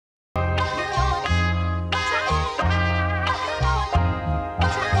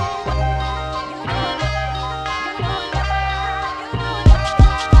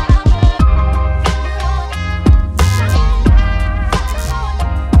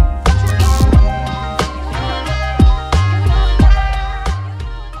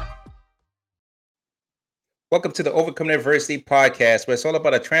Welcome to the Overcoming Adversity podcast, where it's all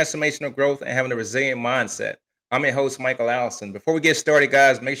about a transformational growth and having a resilient mindset. I'm your host, Michael Allison. Before we get started,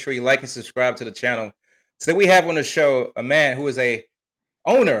 guys, make sure you like and subscribe to the channel. Today we have on the show a man who is a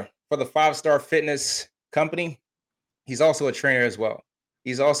owner for the five-star fitness company. He's also a trainer as well.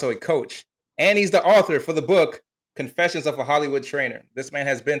 He's also a coach, and he's the author for the book Confessions of a Hollywood Trainer. This man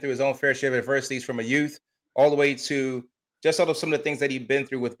has been through his own fair share of adversities from a youth all the way to just sort of some of the things that he's been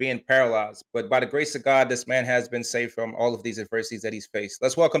through with being paralyzed. But by the grace of God, this man has been saved from all of these adversities that he's faced.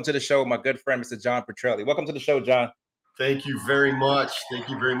 Let's welcome to the show my good friend, Mr. John Petrelli. Welcome to the show, John. Thank you very much. Thank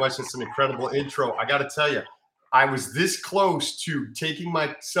you very much. That's an incredible intro. I got to tell you, I was this close to taking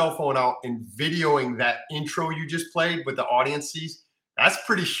my cell phone out and videoing that intro you just played with the audience sees. That's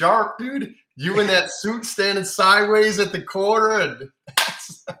pretty sharp, dude. You in that suit standing sideways at the corner. And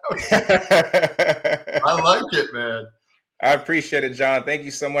I like it, man. I appreciate it, John. Thank you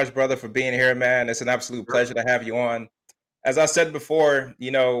so much, brother, for being here, man. It's an absolute pleasure to have you on. As I said before,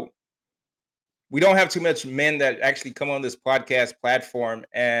 we don't have too much men that actually come on this podcast platform.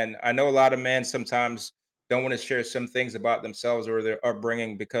 And I know a lot of men sometimes don't want to share some things about themselves or their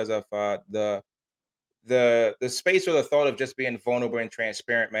upbringing because of the space or the thought of just being vulnerable and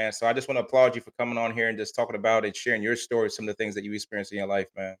transparent, man. So I just want to applaud you for coming on here and just talking about and sharing your story, some of the things that you experienced in your life,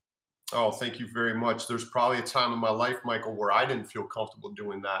 man. Oh, thank you very much. There's probably a time in my life, Michael, where I didn't feel comfortable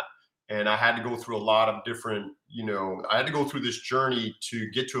doing that. And I had to go through a lot of different, I had to go through this journey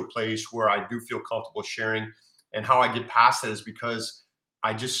to get to a place where I do feel comfortable sharing. And how I get past that is because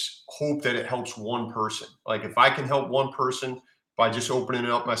I just hope that it helps one person. Like if I can help one person by just opening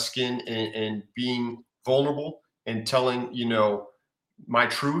up my skin and being vulnerable and telling, my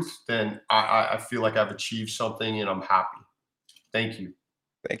truth, then I feel like I've achieved something and I'm happy. Thank you.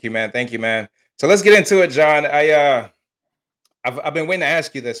 Thank you, man. Thank you, man. So let's get into it, John. I've been waiting to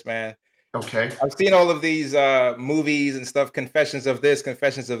ask you this, man. Okay. I've seen all of these movies and stuff, confessions of this,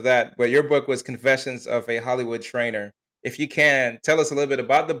 confessions of that, but your book was Confessions of a Hollywood Trainer. If you can, tell us a little bit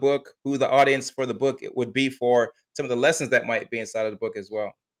about the book, who the audience for the book it would be for, some of the lessons that might be inside of the book as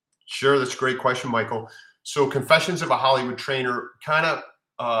well. Sure, that's a great question, Michael. So Confessions of a Hollywood Trainer kind of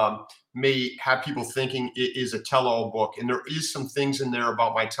may have people thinking it is a tell-all book. And there is some things in there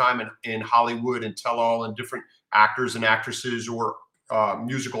about my time in Hollywood and tell-all and different actors and actresses or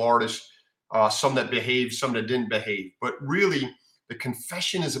musical artists, some that behaved, some that didn't behave. But really, the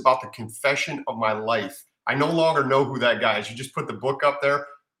confession is about the confession of my life. I no longer know who that guy is. You just put the book up there.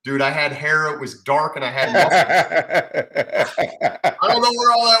 Dude, I had hair. It was dark and I had muscles. I don't know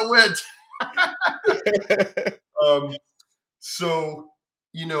where all that went. So,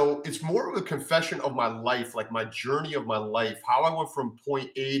 it's more of a confession of my life, like my journey of my life, how I went from point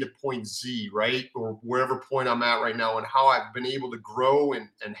A to point Z, right? Or wherever point I'm at right now, and how I've been able to grow and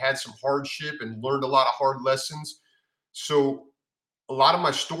had some hardship and learned a lot of hard lessons. So a lot of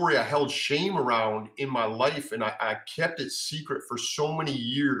my story, I held shame around in my life and I kept it secret for so many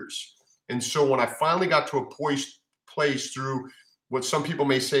years. And so when I finally got to a place through what some people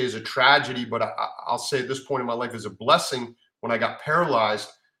may say is a tragedy, but I'll say at this point in my life is a blessing. When I got paralyzed,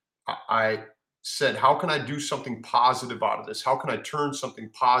 I said, how can I do something positive out of this? How can I turn something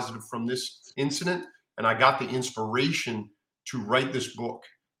positive from this incident? And I got the inspiration to write this book.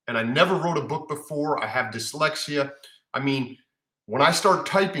 And I never wrote a book before. I have dyslexia. I mean, when I start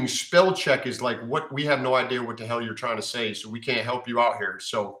typing, spell check is like, what, we have no idea what the hell you're trying to say. So we can't help you out here.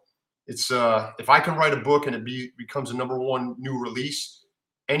 So it's if I can write a book and it becomes a #1 new release,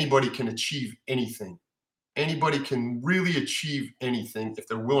 anybody can achieve anything. Anybody can really achieve anything if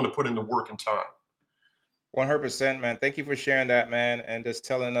they're willing to put in the work and time. 100%, man. Thank you for sharing that, man, and just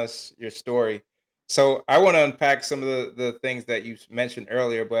telling us your story. So I want to unpack some of the things that you mentioned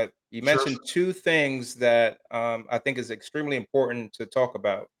earlier, but you Sure. mentioned two things that I think is extremely important to talk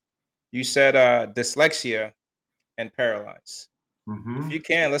about. You said dyslexia and paralyzed. If Mm-hmm. you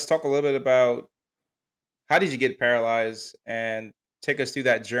can, let's talk a little bit about how did you get paralyzed and take us through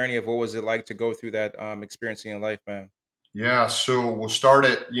that journey of what was it like to go through that experience in your life, man. Yeah. So we'll start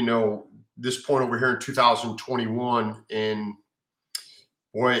at, this point over here in 2021. And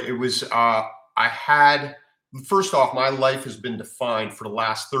boy, it was, I had, first off, my life has been defined for the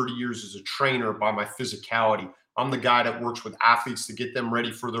last 30 years as a trainer by my physicality. I'm the guy that works with athletes to get them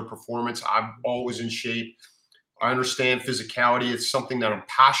ready for their performance. I'm always in shape. I understand physicality. It's something that I'm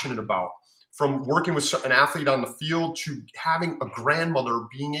passionate about. From working with an athlete on the field to having a grandmother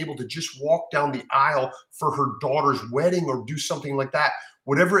being able to just walk down the aisle for her daughter's wedding or do something like that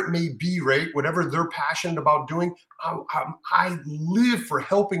whatever it may be, right? Whatever they're passionate about doing, I live for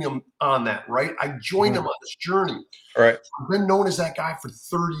helping them on that, right? I join them on this journey. Right. I've been known as that guy for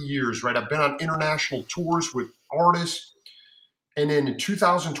 30 years, right? I've been on international tours with artists. And then in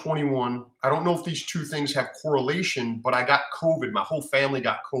 2021, I don't know if these two things have correlation, but I got COVID. My whole family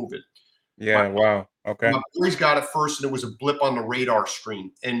got COVID. My, Yeah. Wow. Okay. my boys got it first, and it was a blip on the radar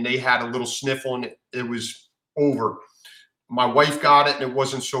screen. And they had a little sniffle, and it was over. My wife got it, and it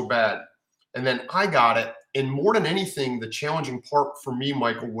wasn't so bad. And then I got it. And more than anything, the challenging part for me,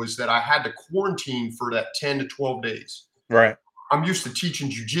 Michael, was that I had to quarantine for that 10 to 12 days. Right. I'm used to teaching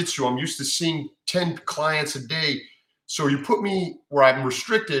jujitsu. I'm used to seeing 10 clients a day. So you put me where I'm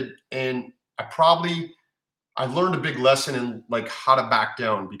restricted, and I learned a big lesson in like how to back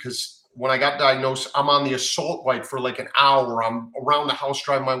down, because when I got diagnosed, I'm on the assault bike for like an hour. I'm around the house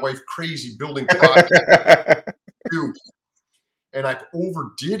driving my wife crazy, building projects. And I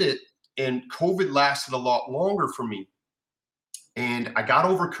overdid it, and COVID lasted a lot longer for me. And I got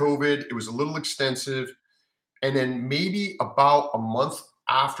over COVID. It was a little extensive. And then maybe about a month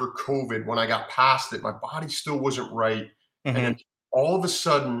after COVID, when I got past it, my body still wasn't right. And then all of a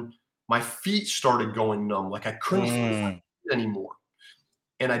sudden, my feet started going numb. Like I couldn't feel my feet anymore.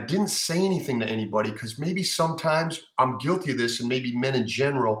 And I didn't say anything to anybody, because maybe sometimes I'm guilty of this, and maybe men in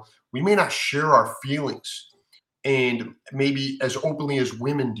general, we may not share our feelings, and maybe as openly as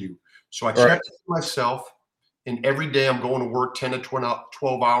women do. So I Right. kept it to myself. And every day I'm going to work 10 to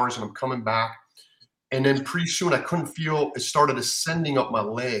 12 hours, and I'm coming back. And then pretty soon I couldn't feel, it started ascending up my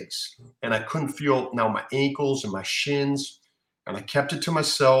legs, and I couldn't feel now my ankles and my shins. And I kept it to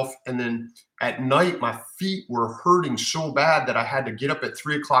myself. And then at night, my feet were hurting so bad that I had to get up at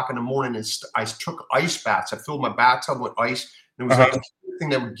 3 o'clock in the morning, and I took ice baths. I filled my bathtub with ice, and it was like the thing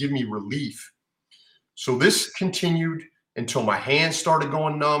that would give me relief. So this continued until my hands started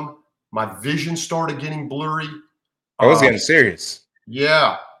going numb. My vision started getting blurry. I was getting serious.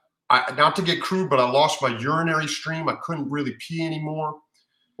 Yeah. Not to get crude, but I lost my urinary stream. I couldn't really pee anymore.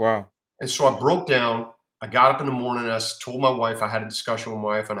 Wow. And so I broke down. I got up in the morning, and I told my wife, I had a discussion with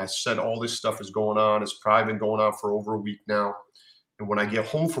my wife, and I said, all this stuff is going on. It's probably been going on for over a week now. And when I get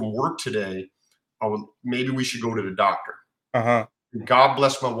home from work today, maybe we should go to the doctor. God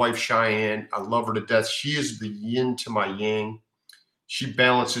bless my wife, Cheyenne. I love her to death. She is the yin to my yang. She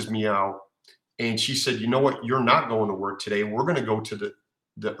balances me out. And she said, you know what? You're not going to work today. We're going to go to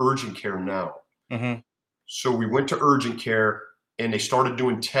the urgent care now. So we went to urgent care, and they started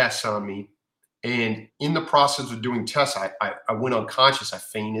doing tests on me. And in the process of doing tests, I went unconscious. I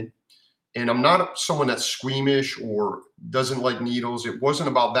fainted. And I'm not someone that's squeamish or doesn't like needles. It wasn't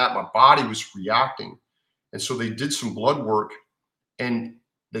about that. My body was reacting. And so they did some blood work, and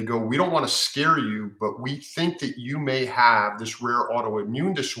they go, we don't want to scare you, but we think that you may have this rare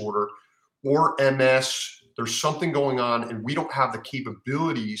autoimmune disorder or MS. There's something going on, and we don't have the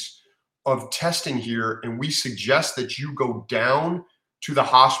capabilities of testing here. And we suggest that you go down to the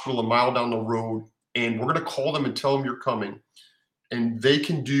hospital a mile down the road, and we're going to call them and tell them you're coming. And they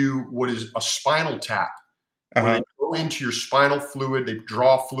can do what is a spinal tap, where they go into your spinal fluid, they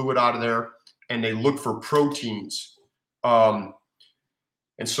draw fluid out of there, and they look for proteins. And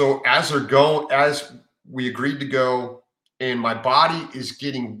so as we agreed to go, and my body is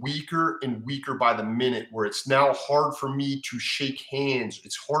getting weaker and weaker by the minute, where it's now hard for me to shake hands.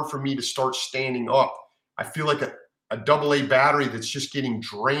 It's hard for me to start standing up. I feel like a AA battery that's just getting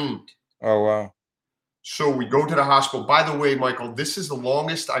drained. Oh, wow. So we go to the hospital. By the way, Michael, this is the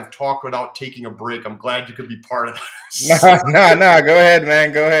longest I've talked without taking a break. I'm glad you could be part of this. No. Go ahead,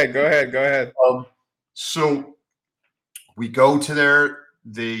 man. Go ahead. So we go to there.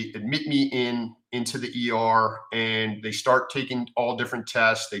 They admit me into the ER, and they start taking all different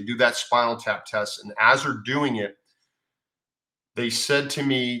tests. They do that spinal tap test. And as they're doing it, they said to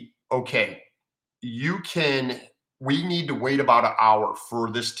me, okay, we need to wait about an hour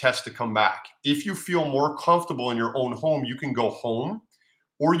for this test to come back. If you feel more comfortable in your own home, you can go home,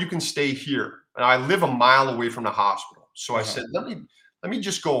 or you can stay here. And I live a mile away from the hospital. So I said, let me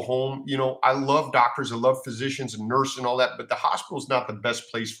just go home. You know, I love doctors, I love physicians and nurses and all that, but the hospital is not the best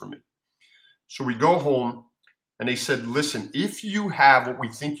place for me. So we go home, and they said, listen, if you have what we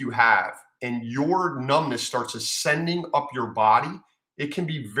think you have, and your numbness starts ascending up your body, it can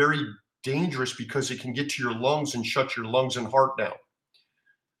be very dangerous, because it can get to your lungs and shut your lungs and heart down.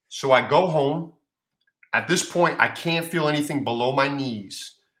 So I go home. At this point, I can't feel anything below my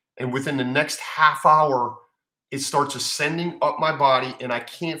knees. And within the next half hour, it starts ascending up my body, and I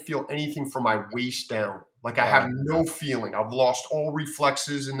can't feel anything from my waist down. Like I have no feeling. I've lost all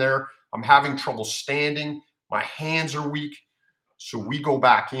reflexes in there. I'm having trouble standing. My hands are weak. So we go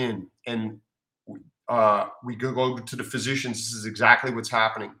back in and we go to the physicians. This is exactly what's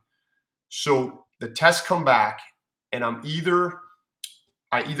happening. So the tests come back, and I either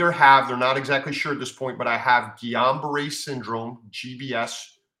have, they're not exactly sure at this point, but I have Guillain-Barré syndrome, GBS,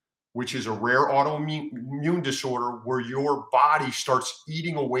 which is a rare autoimmune disorder where your body starts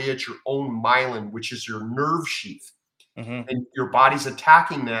eating away at your own myelin, which is your nerve sheath. Hmm. And your body's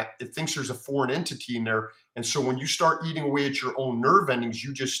attacking that. It thinks there's a foreign entity in there. And so when you start eating away at your own nerve endings,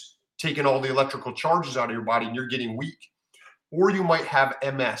 you just taking all the electrical charges out of your body and you're getting weak. Or you might have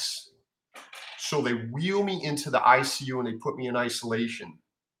MS. So they wheel me into the ICU and they put me in isolation.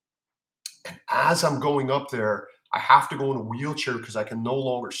 And as I'm going up there, I have to go in a wheelchair because I can no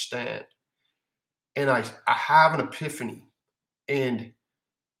longer stand. And I have an epiphany. And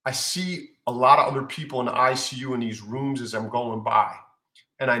I see a lot of other people in the ICU in these rooms as I'm going by.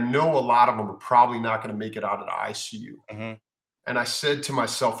 And I know a lot of them are probably not going to make it out of the ICU. Hmm. And I said to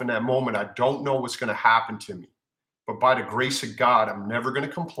myself in that moment, I don't know what's going to happen to me, but by the grace of God, I'm never going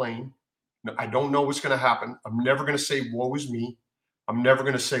to complain. I don't know what's going to happen. I'm never going to say, woe is me. I'm never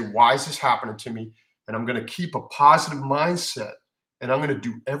going to say, why is this happening to me? And I'm going to keep a positive mindset. And I'm going to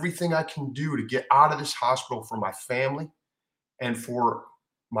do everything I can do to get out of this hospital for my family and for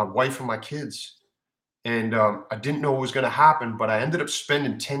my wife and my kids. And I didn't know what was going to happen, but I ended up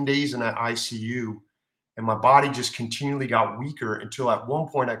spending 10 days in that ICU. And my body just continually got weaker until at one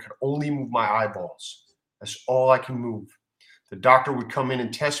point I could only move my eyeballs. That's all I can move. The doctor would come in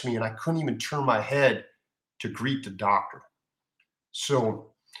and test me, and I couldn't even turn my head to greet the doctor.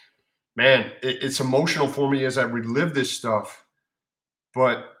 So, man, it's emotional for me as I relive this stuff.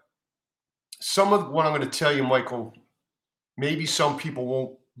 But some of what I'm going to tell you, Michael, maybe some people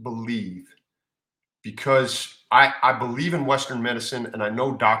won't believe because I believe in Western medicine and I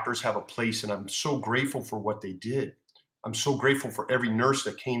know doctors have a place, and I'm so grateful for what they did. I'm so grateful for every nurse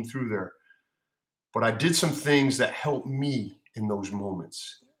that came through there. But I did some things that helped me in those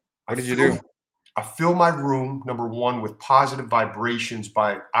moments. I What did you do? filled I fill my room, number one, with positive vibrations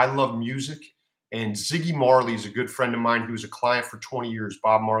by I Love Music. And Ziggy Marley is a good friend of mine. He was a client for 20 years,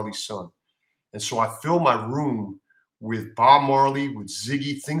 Bob Marley's son. And so I fill my room with Bob Marley, with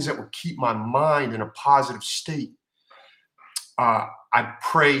Ziggy, things that would keep my mind in a positive state. I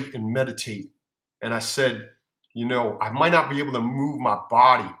pray and meditate. And I said, I might not be able to move my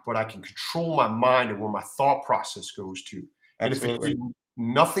body, but I can control my mind and where my thought process goes to. And if it Absolutely. did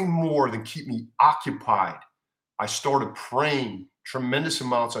nothing more than keep me occupied, I started praying tremendous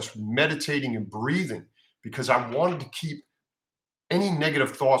amounts. I was meditating and breathing because I wanted to keep any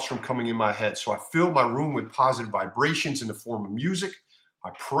negative thoughts from coming in my head. So I filled my room with positive vibrations in the form of music. I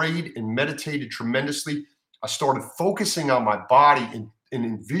prayed and meditated tremendously. I started focusing on my body and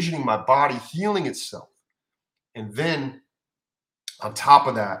envisioning my body healing itself. And then on top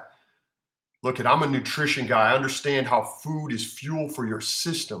of that, I'm a nutrition guy. I understand how food is fuel for your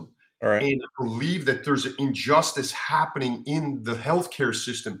system. All right. And I believe that there's an injustice happening in the healthcare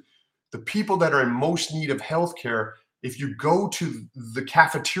system. The people that are in most need of healthcare, if you go to the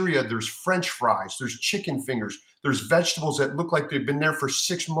cafeteria, there's French fries, there's chicken fingers, there's vegetables that look like they've been there for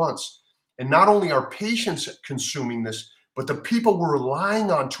 6 months. And not only are patients consuming this, but the people we're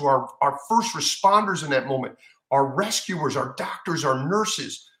relying on to our first responders in that moment, our rescuers, our doctors, our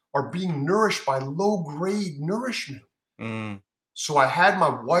nurses, are being nourished by low grade nourishment. Mm. So I had my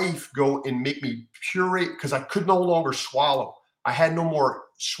wife go and make me puree because I could no longer swallow. I had no more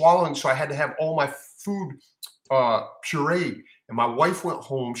swallowing, so I had to have all my food pureed. And my wife went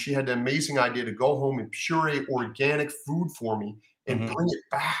home. She had the amazing idea to go home and puree organic food for me and Hmm. bring it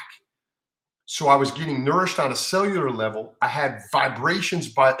back. So I was getting nourished on a cellular level. I had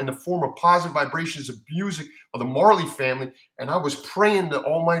vibrations in the form of positive vibrations of music of the Marley family, and I was praying to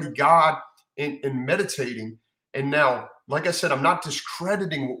Almighty God and meditating. And now, like I said, I'm not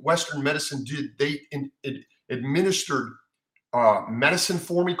discrediting what Western medicine did. It administered medicine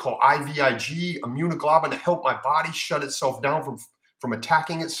for me called IVIG, immunoglobulin, to help my body shut itself down from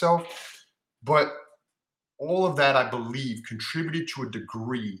attacking itself. But all of that, I believe, contributed to a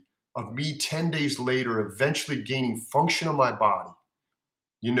degree of me 10 days later eventually gaining function of my body,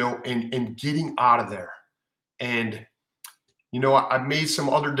 and getting out of there. And, I made some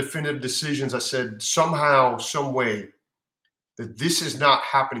other definitive decisions. I said, somehow, some way, that this is not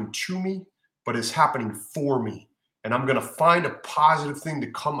happening to me, but it's happening for me. And I'm going to find a positive thing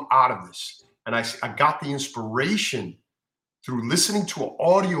to come out of this. And I got the inspiration through listening to an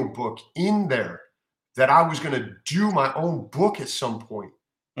audiobook in there that I was going to do my own book at some point.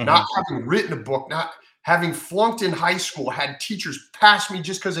 Not Hmm. having written a book, not having flunked in high school, had teachers pass me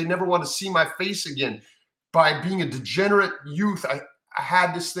just because they never want to see my face again. by being a degenerate youth, I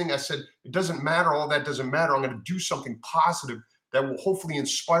had this thing. I said, it doesn't matter. All that doesn't matter. I'm going to do something positive that will hopefully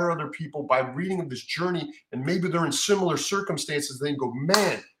inspire other people by reading of this journey. And maybe they're in similar circumstances. They go,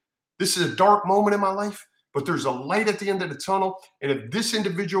 man, this is a dark moment in my life, but there's a light at the end of the tunnel. And if this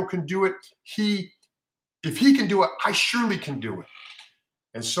individual can do it, if he can do it, I surely can do it.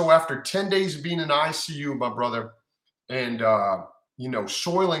 And so after 10 days of being in the ICU, my brother, and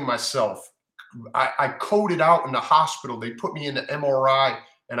soiling myself, I coded out in the hospital. They put me in the MRI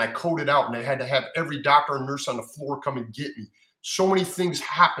and I coded out, and they had to have every doctor and nurse on the floor come and get me. So many things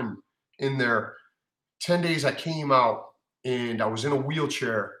happened in there. 10 days I came out and I was in a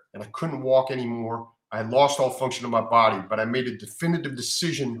wheelchair and I couldn't walk anymore. I had lost all function of my body, but I made a definitive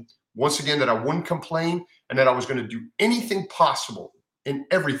decision once again that I wouldn't complain and that I was going to do anything possible and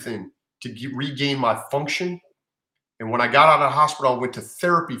everything to regain my function. And when I got out of the hospital, I went to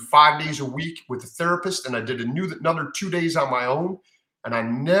therapy 5 days a week with a therapist, and I did another 2 days on my own. And I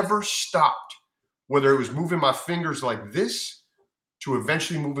never stopped, whether it was moving my fingers like this, to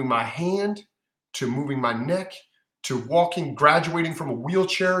eventually moving my hand, to moving my neck, to walking, graduating from a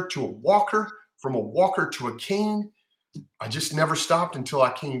wheelchair to a walker, from a walker to a cane. I just never stopped until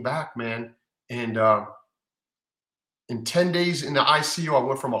I came back, man. And in 10 days in the ICU, I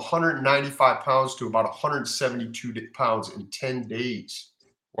went from 195 pounds to about 172 pounds in 10 days.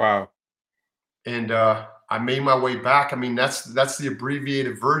 Wow. And I made my way back. I mean, that's the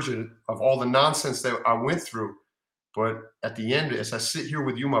abbreviated version of all the nonsense that I went through. But at the end, as I sit here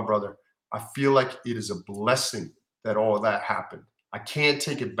with you, my brother, I feel like it is a blessing that all of that happened. I can't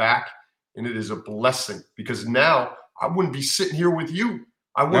take it back. And it is a blessing because now I wouldn't be sitting here with you.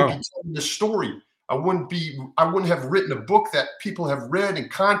 I wouldn't be telling this story. I wouldn't have written a book that people have read and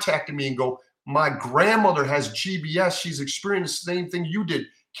contacted me and go, my grandmother has GBS. She's experienced the same thing you did.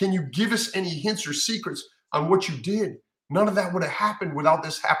 Can you give us any hints or secrets on what you did? None of that would have happened without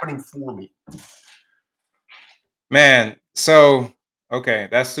this happening for me. Man, so okay,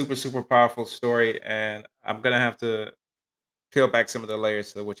 that's super, super powerful story. And I'm gonna have to peel back some of the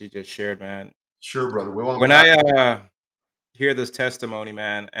layers of what you just shared, man. Sure, brother. We'll When unpack. I hear this testimony,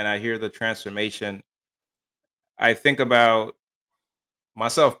 man, and I hear the transformation, I think about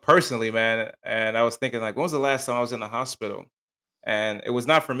myself personally, man. And I was thinking, like, when was the last time I was in the hospital? And it was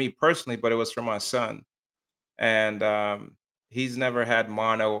not for me personally, but it was for my son. And he's never had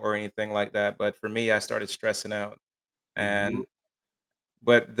mono or anything like that. But for me, I started stressing out. Mhm. And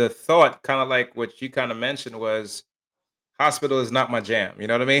but the thought, kind of like what you kind of mentioned, was hospital is not my jam. You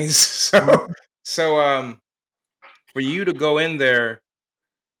know what I mean? So for you to go in there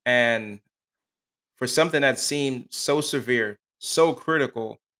and for something that seemed so severe, so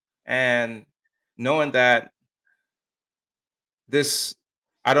critical, and knowing that this,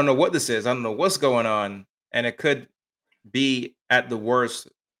 I don't know what this is, I don't know what's going on, and it could be at the worst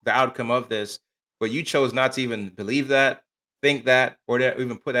the outcome of this, but you chose not to even believe that, think that, or to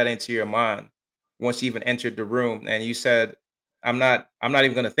even put that into your mind once you even entered the room, and you said, I'm not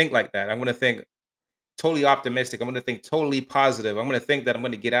even going to think like that. I'm going to think totally optimistic. I'm going to think totally positive. I'm going to think that I'm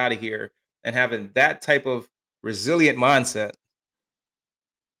going to get out of here. And having that type of resilient mindset,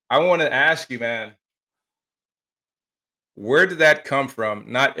 I want to ask you, man, where did that come from?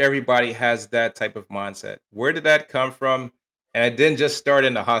 Not everybody has that type of mindset. Where did that come from? And it didn't just start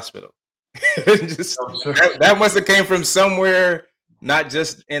in the hospital. It just No, sir. that must have came from somewhere, not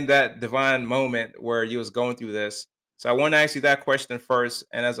just in that divine moment where you was going through this. So I want to ask you that question first.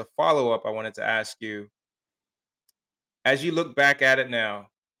 And as a follow-up, I wanted to ask you, as you look back at it now,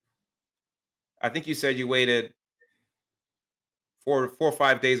 I think you said you waited 4 or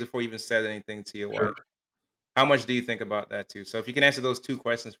 5 days before you even said anything to your Sure. wife. How much do you think about that too? So if you can answer those two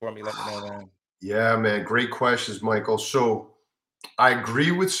questions for me, let me know, man. Yeah, man. Great questions, Michael. So I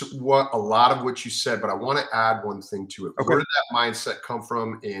agree with what a lot of what you said, but I want to add one thing to it. Okay. Where did that mindset come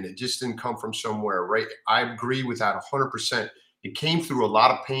from? And it just didn't come from somewhere, right? I agree with that 100%. It came through a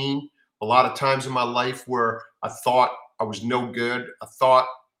lot of pain, a lot of times in my life where I thought I was no good. I thought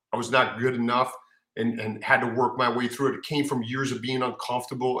I was not good enough and had to work my way through it. It came from years of being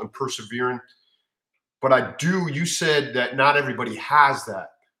uncomfortable and persevering. But you said that not everybody has that.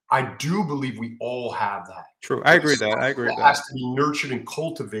 I do believe we all have that. True. I But agree it's with that. I something agree with that has that. to be nurtured and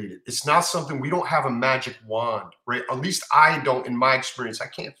cultivated. It's not something we don't have a magic wand, right? At least I don't in my experience. I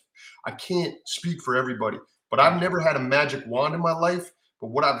can't speak for everybody, but Mm. I've never had a magic wand in my life. But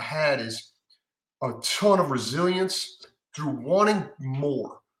what I've had is a ton of resilience through wanting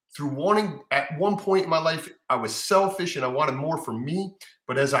more. Through wanting, at one point in my life, I was selfish and I wanted more for me.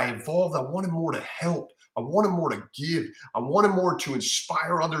 But as I evolved, I wanted more to help. I wanted more to give. I wanted more to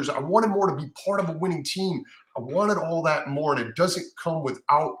inspire others. I wanted more to be part of a winning team. I wanted all that more, and it doesn't come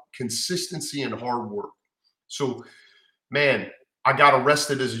without consistency and hard work. So, man, I got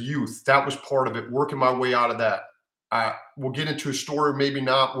arrested as a youth. That was part of it, working my way out of that. We'll get into a story, maybe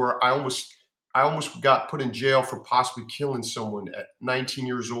not, where I almost got put in jail for possibly killing someone at 19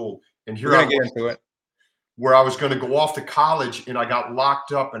 years old. And We're here I gonna get was, into it. where I was going to go off to college, and I got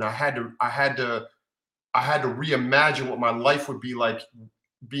locked up, and I had to reimagine what my life would be like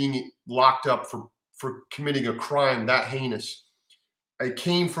being locked up for committing a crime that heinous. It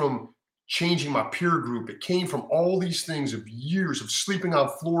came from changing my peer group. It came from all these things of years of sleeping on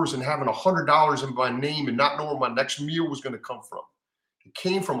floors and having $100 in my name and not knowing where my next meal was going to come from. It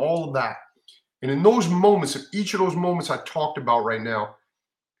came from all of that. And in those moments, of each of those moments I talked about right now,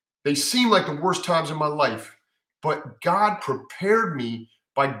 they seem like the worst times in my life, but God prepared me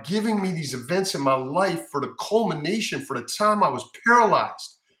by giving me these events in my life for the culmination for the time I was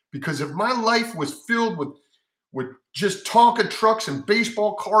paralyzed. Because if my life was filled with just Tonka trucks and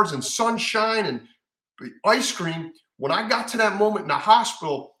baseball cards and sunshine and ice cream, when I got to that moment in the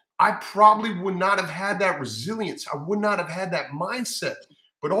hospital, I probably would not have had that resilience. I would not have had that mindset.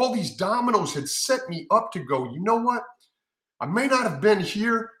 But all these dominoes had set me up to go, you know what? I may not have been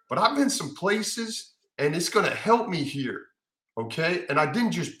here, but I've been some places and it's going to help me here. Okay. And I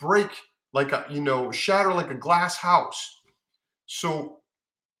didn't just break like shatter like a glass house. So,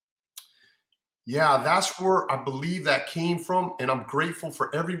 yeah, that's where I believe that came from. And I'm grateful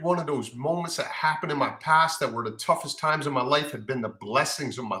for every one of those moments that happened in my past that were the toughest times in my life, have been the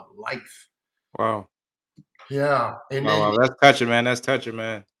blessings of my life. Wow. Yeah. And Wow, then, wow, that's touching, man. That's touching,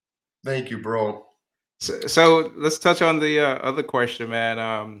 man. thank you, bro. So let's touch on the other question,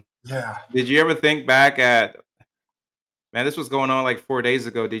 man. Yeah. Did you ever think back at man? This was going on like 4 days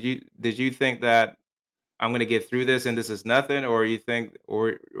ago. Did you think that I'm gonna get through this and this is nothing, or you think,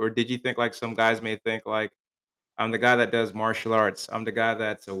 or did you think like some guys may think like I'm the guy that does martial arts. I'm the guy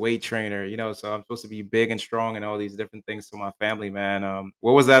that's a weight trainer, so I'm supposed to be big and strong and all these different things to my family, man.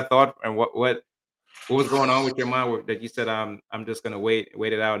 What was that thought and what was going on with your mind that you said I'm just gonna wait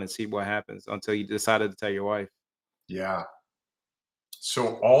it out and see what happens until you decided to tell your wife? Yeah.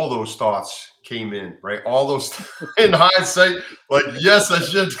 So all those thoughts came in, right? All those in hindsight, like, yes, I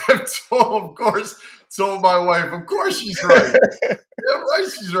should have told, of course, told my wife. Of course she's right. Yeah, right,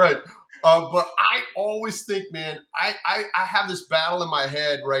 she's right. But I always think, man, I have this battle in my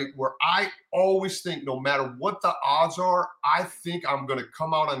head, right, where I always think, no matter what the odds are, I think I'm going to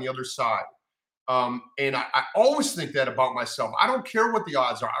come out on the other side. And I always think that about myself. I don't care what the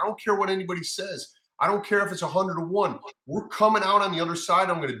odds are. I don't care what anybody says. I don't care if it's 100 to 1. We're coming out on the other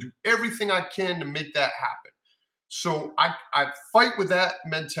side. I'm going to do everything I can to make that happen. So I fight with that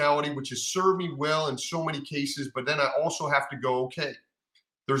mentality, which has served me well in so many cases. But then I also have to go, okay,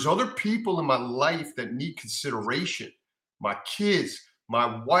 there's other people in my life that need consideration. My kids,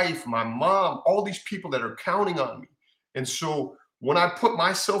 my wife, my mom, all these people that are counting on me. And so when I put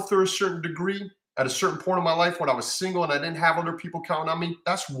myself through a certain degree at a certain point in my life when I was single and I didn't have other people counting on me,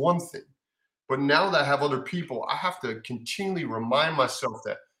 that's one thing. But now that I have other people, I have to continually remind myself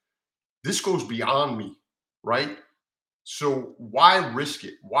that this goes beyond me, right? So why risk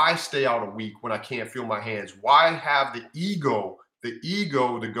it? Why stay out a week when I can't feel my hands? Why have the ego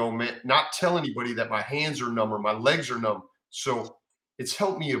to go, man, not tell anybody that my hands are numb or my legs are numb? So it's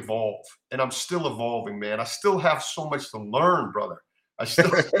helped me evolve, and I'm still evolving, man. I still have so much to learn, brother. I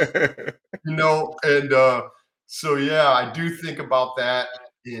still, and so yeah, I do think about that,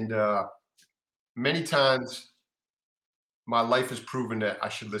 and many times my life has proven that I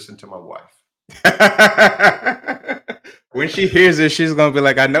should listen to my wife. When she hears it, she's gonna be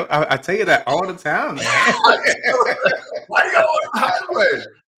like, "I know. I tell you that all the time, man." Why you go on the highway?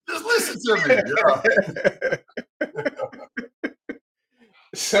 Just listen to me.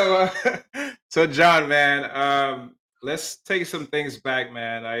 So, so John, man, let's take some things back,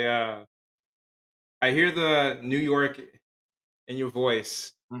 man. I hear the New York in your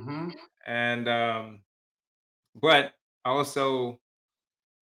voice, Yeah. and but I also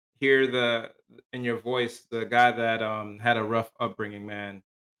hear the in your voice the guy that had a rough upbringing, man,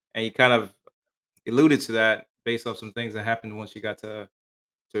 and you kind of alluded to that based off some things that happened once you got to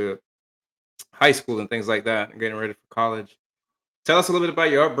high school and things like that, and getting ready for college. Tell us a little bit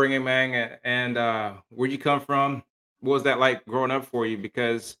about your upbringing, man, and where you come from. What was that like growing up for you?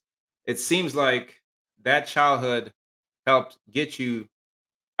 Because it seems like that childhood helped get you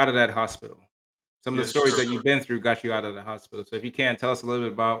out of that hospital. Some of the Yes, stories sir. that you've been through got you out of the hospital. So if you can, tell us a little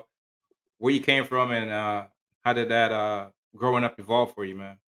bit about where you came from and how did that growing up evolve for you,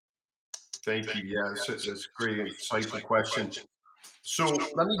 man? Thank you. Yeah, that's a great, insightful question. So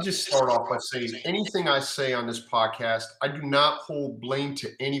let me just start off by saying anything I say on this podcast, I do not hold blame to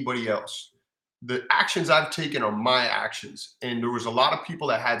anybody else. The actions I've taken are my actions. And there was a lot of people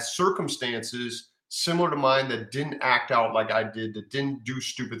that had circumstances similar to mine that didn't act out like I did, that didn't do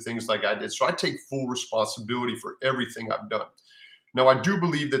stupid things like I did. So I take full responsibility for everything I've done. Now, I do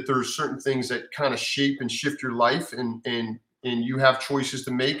believe that there's certain things that kind of shape and shift your life, and you have choices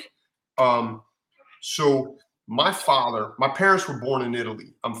to make. Um, so my parents were born in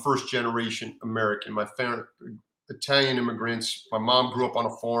Italy. I'm first generation American. My parents, Italian immigrants. My mom grew up on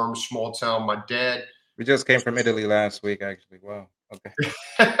a farm, small town. My dad. We just came from Italy last week, actually. Wow. Okay.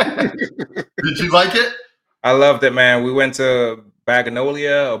 Did you like it? I loved it, man. We went to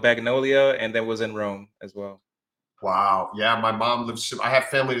Bagnolia, and then was in Rome as well. Wow. Yeah, my mom lives. I have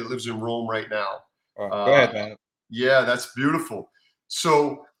family that lives in Rome right now. Go Uh, ahead, man. yeah, that's beautiful.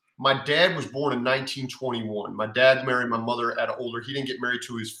 So my dad was born in 1921. My dad married my mother at an older. He didn't get married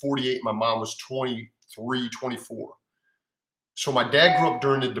till he was 48. My mom was 23, 24. So my dad grew up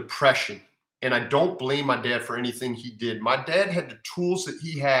during the Depression, and I don't blame my dad for anything he did. My dad had the tools that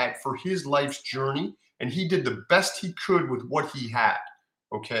he had for his life's journey, and he did the best he could with what he had.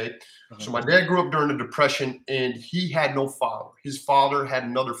 Okay. So Mhm. my dad grew up during the Depression, and he had no father. His father had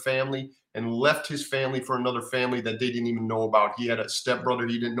another family and left his family for another family that they didn't even know about. He had a stepbrother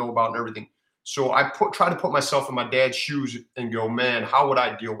he didn't know about and everything. So try to put myself in my dad's shoes and go, man, how would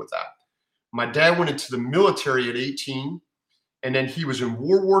I deal with that? My dad went into the military at 18, and then he was in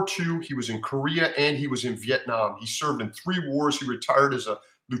World War II, he was in Korea, and he was in Vietnam. He served in 3 wars. He retired as a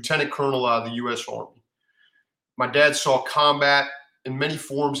lieutenant colonel out of the U.S. Army. My dad saw combat in many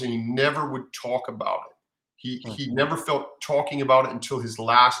forms, and he never would talk about it. He never felt talking about it until his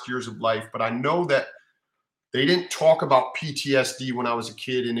last years of life. But I know that they didn't talk about PTSD when I was a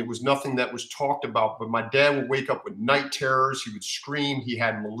kid, and it was nothing that was talked about. But my dad would wake up with night terrors. He would scream. He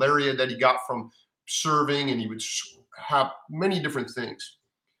had malaria that he got from serving, and he would have many different things.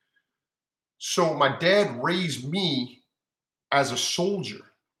 So my dad raised me as a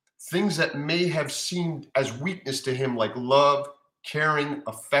soldier. Things that may have seemed as weakness to him, like love, caring,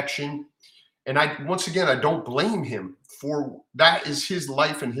 affection. And once again, I don't blame him for that. Is his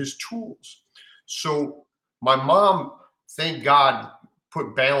life and his tools. So my mom, thank God,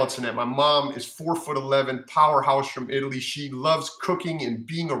 put balance in it. My mom is 4'11", powerhouse from Italy. She loves cooking and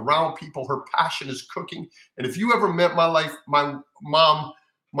being around people. Her passion is cooking. And if you ever met my mom,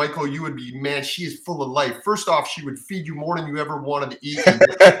 Michael, you would be, man, she is full of life. First off, she would feed you more than you ever wanted to eat.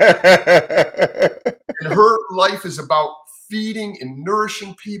 And her life is about feeding and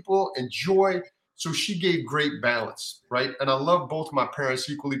nourishing people and joy. So she gave great balance, right? And I love both my parents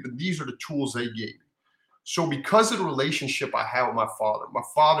equally, but these are the tools they gave me. So because of the relationship I had with my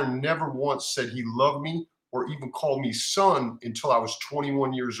father never once said he loved me or even called me son until I was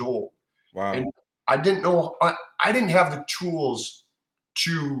 21 years old. Wow. And I didn't know, I didn't have the tools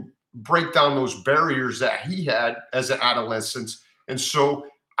to break down those barriers that he had as an adolescent. And so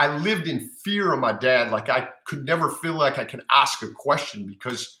I lived in fear of my dad. Like I could never feel like I could ask a question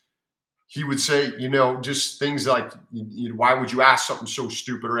because he would say, just things like, why would you ask something so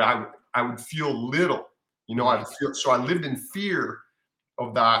stupid? Or I would feel little, Mhm. so I lived in fear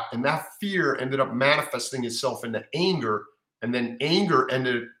of that. And that fear ended up manifesting itself into anger. And then anger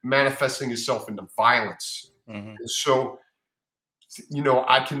ended up manifesting itself into violence. Mhm. And so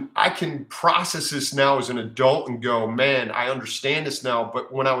I can process this now as an adult and go, man, I understand this now.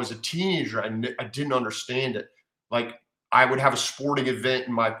 But when I was a teenager, I didn't understand it. Like I would have a sporting event,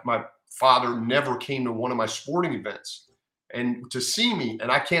 and my father never came to one of my sporting events and to see me.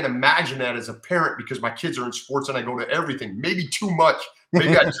 And I can't imagine that as a parent because my kids are in sports and I go to everything. Maybe too much.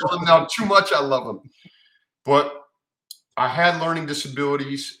 Maybe I tell them now too much. I love them, but I had learning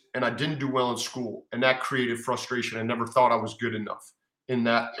disabilities and I didn't do well in school. And that created frustration. I never thought I was good enough in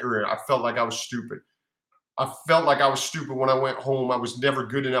that area. I felt like I was stupid. I felt like I was stupid when I went home. I was never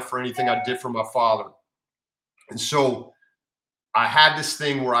good enough for anything I did for my father. And so I had this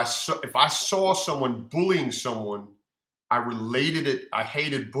thing where if I saw someone bullying someone, I related it. I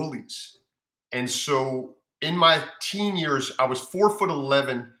hated bullies. And so in my teen years, I was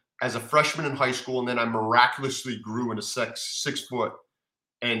 4'11" as a freshman in high school. And then I miraculously grew into 6 foot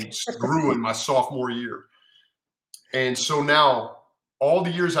and grew in my sophomore year. And so now, all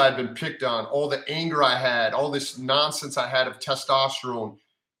the years I had been picked on, all the anger I had, all this nonsense I had of testosterone,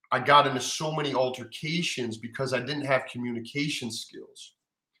 I got into so many altercations because I didn't have communication skills.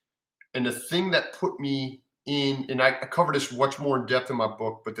 And the thing that put me in, and I cover this much more in depth in my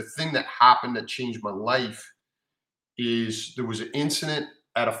book, but the thing that happened that changed my life is there was an incident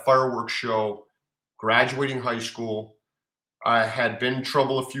at a fireworks show, graduating high school. I had been in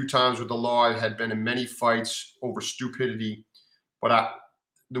trouble a few times with the law. I had been in many fights over stupidity, but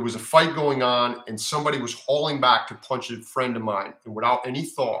there was a fight going on and somebody was hauling back to punch a friend of mine. And without any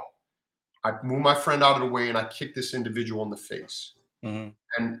thought, I moved my friend out of the way and I kicked this individual in the face. Mhm.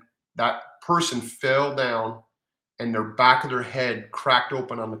 And that person fell down and their back of their head cracked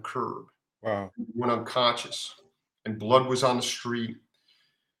open on the curb, Wow. went unconscious, and blood was on the street.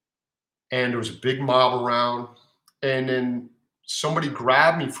 And there was a big mob around. And then somebody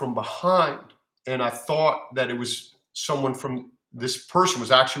grabbed me from behind. And I thought that it was someone from this person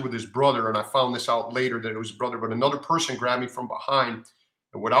was actually with his brother. And I found this out later that it was his brother, but another person grabbed me from behind.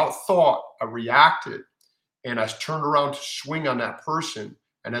 And without thought, I reacted and I turned around to swing on that person.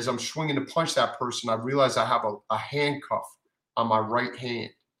 And as I'm swinging to punch that person, I realized I have a handcuff on my right hand,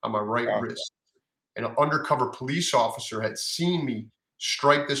 on my right Wow. wrist. And an undercover police officer had seen me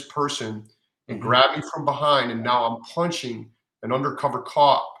strike this person and Mhm. grab me from behind. And now I'm punching an undercover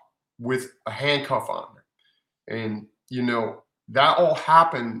cop with a handcuff on him. And, that all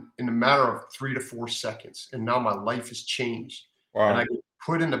happened in a matter of 3 to 4 seconds. And now my life has changed. And I Wow. get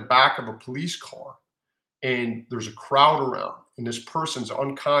put in the back of a police car and there's a crowd around and this person's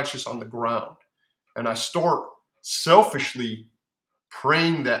unconscious on the ground. And I start selfishly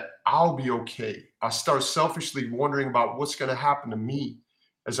praying that I'll be okay. I start selfishly wondering about what's going to happen to me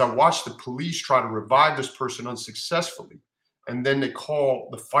as I watch the police try to revive this person unsuccessfully. And then they call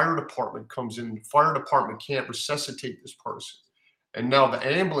the fire department comes in. The fire department can't resuscitate this person. And now the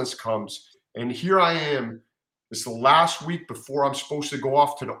ambulance comes. And here I am. It's the last week before I'm supposed to go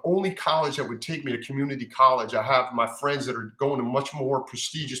off to the only college that would take me to community college. I have my friends that are going to much more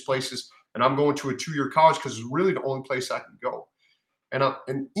prestigious places, and I'm going to a 2-year college because it's really the only place I can go.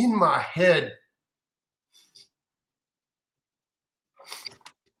 And in my head,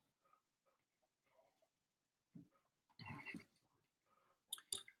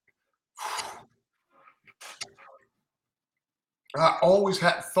 I always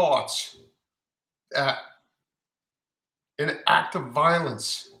had thoughts that in an act of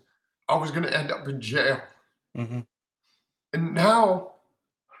violence, I was going to end up in jail. Mhm. And now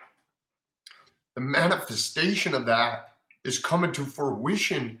the manifestation of that is coming to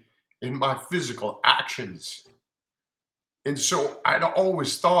fruition in my physical actions. And so I'd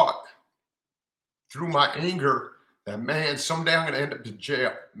always thought through my anger that, man, someday I'm going to end up in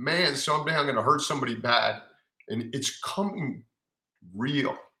jail. Man, someday I'm going to hurt somebody bad. And it's coming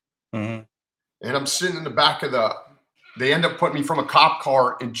real. Mhm. And I'm sitting in the back of they end up putting me from a cop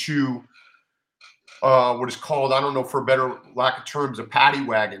car into what is called, I don't know for a better lack of terms, a paddy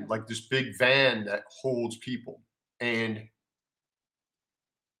wagon, like this big van that holds people. And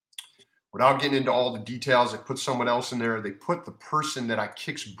without getting into all the details, they put someone else in there. They put the person that I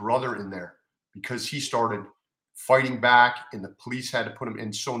kicked's brother in there because he started fighting back and the police had to put him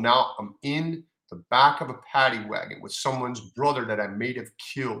in. So now I'm in the back of a paddy wagon with someone's brother that I may have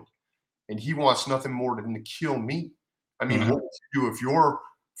killed. And he wants nothing more than to kill me. I mean, Mhm. what would you do if your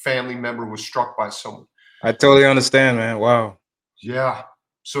family member was struck by someone? I totally understand, man. Wow. Yeah.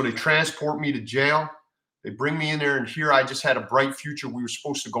 So they transport me to jail. They bring me in there, and here I just had a bright future. We were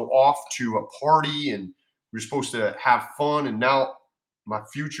supposed to go off to a party and we were supposed to have fun. And now my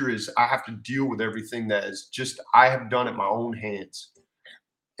future is I have to deal with everything that is just I have done at my own hands.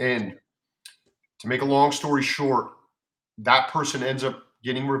 And to make a long story short, that person ends up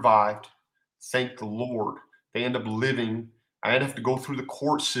getting revived. Thank the Lord. They end up living. I end up to go through the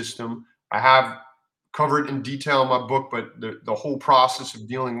court system. I have covered in detail in my book, but the whole process of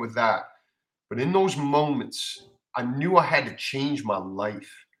dealing with that. But in those moments, I knew I had to change my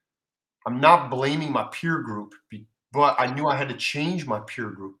life. I'm not blaming my peer group, but I knew I had to change my peer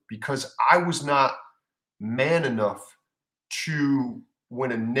group because I was not man enough to,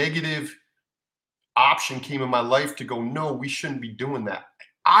 when a negative option came in my life to go, no, we shouldn't be doing that.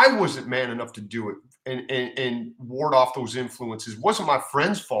 I wasn't man enough to do it and ward off those influences. It wasn't my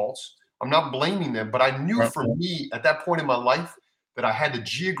friends' faults. I'm not blaming them, but I knew Right. for me at that point in my life that I had to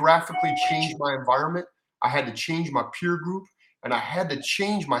geographically change my environment. I had to change my peer group and I had to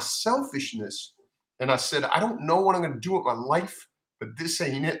change my selfishness. And I said, I don't know what I'm going to do with my life, but this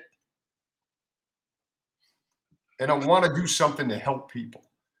ain't it. And I want to do something to help people.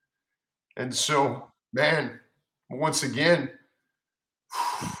 And so, man, once again,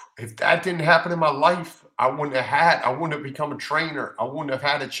 if that didn't happen in my life, I wouldn't have become a trainer. I wouldn't have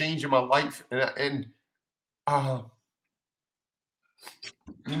had a change in my life. And uh,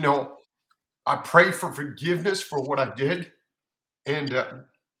 you know, I pray for forgiveness for what I did, and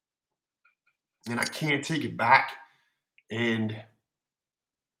and I can't take it back. And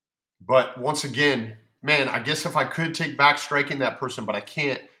But once again, man, I guess if I could take back striking that person, but I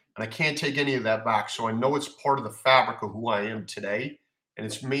can't, and I can't take any of that back. So I know it's part of the fabric of who I am today, and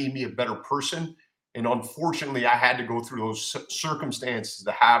it's made me a better person. And unfortunately, I had to go through those circumstances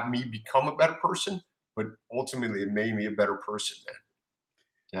to have me become a better person. But ultimately, it made me a better person, man.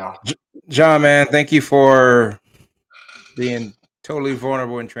 Yeah. J- John, man, thank you for being totally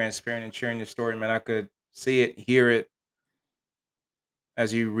vulnerable and transparent and sharing your story, man. I could see it, hear it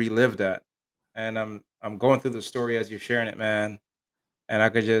as you relive that. And I'm going through the story as you're sharing it, man. And I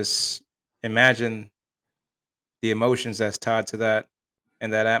could just imagine the emotions that's tied to that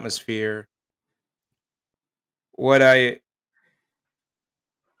and that atmosphere. What I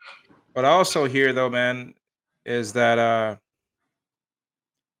what I also hear though, man, is that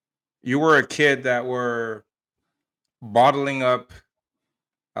you were a kid that were bottling up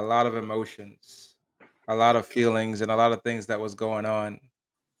a lot of emotions, a lot of feelings, and a lot of things that was going on.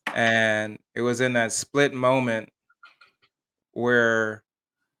 And it was in that split moment where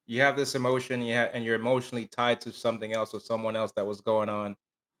you have this emotion, and you're emotionally tied to something else or someone else that was going on,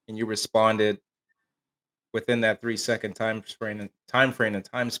 and you responded within that 3 second time frame and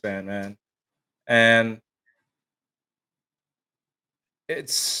time span, man. And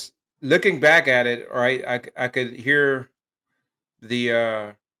it's looking back at it, right? I could hear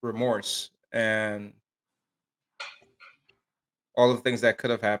the remorse and all the things that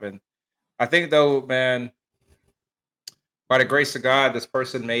could have happened. I think though, man, by the grace of God, this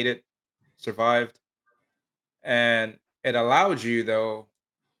person made it, survived, and it allowed you though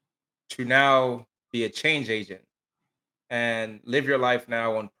to now be a change agent and live your life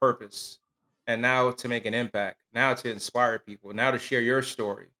now on purpose, and now to make an impact, now to inspire people, now to share your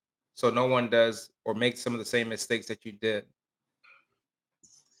story so no one does or makes some of the same mistakes that you did.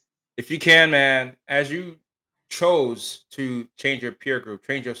 If you can, man, as you chose to change your peer group,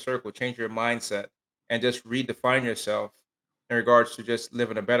 change your circle, change your mindset, and just redefine yourself in regards to just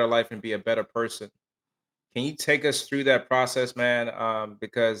living a better life and be a better person, can you take us through that process, man?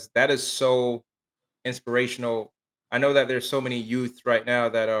 Because that is so inspirational. I know that there's so many youth right now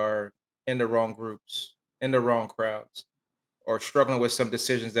that are in the wrong groups, in the wrong crowds, or struggling with some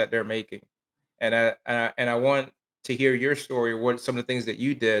decisions that they're making. And I want to hear your story, what some of the things that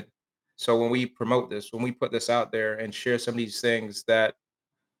you did. So when we promote this, when we put this out there and share some of these things that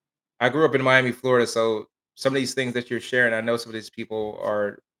I grew up in Miami, Florida, so some of these things that you're sharing, I know some of these people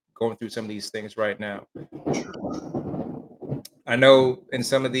are going through some of these things right now. I know in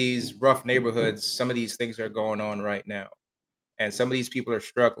some of these rough neighborhoods, some of these things are going on right now, and some of these people are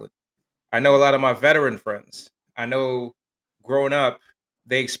struggling. I know a lot of my veteran friends. I know growing up,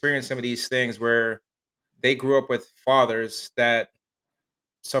 they experienced some of these things where they grew up with fathers that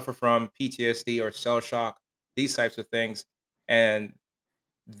suffer from PTSD or cell shock, these types of things, and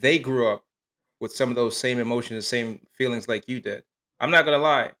they grew up with some of those same emotions, the same feelings like you did. I'm not gonna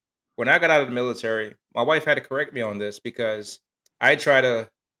lie. When I got out of the military, my wife had to correct me on this because I try to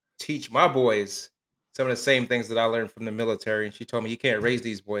teach my boys some of the same things that I learned from the military, and she told me you can't raise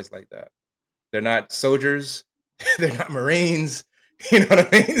these boys like that. They're not soldiers. They're not Marines. You know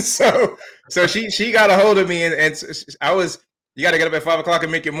what I mean? So she got a hold of me, and I was, you got to get up at 5 o'clock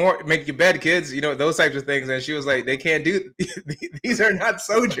and make your bed, kids. You know, those types of things. And she was like, they can't do. These are not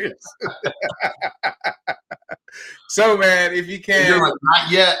soldiers. So man, if you And you're can, like,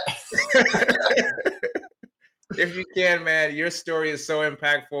 not yet. if you can, man, your story is so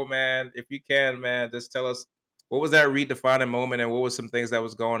impactful, man. If you can, man, just tell us what was that redefining moment, and what was some things that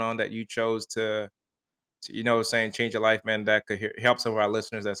was going on that you chose to, saying change your life, man, that could help some of our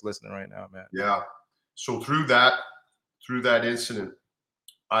listeners that's listening right now, man. Yeah. So through that incident,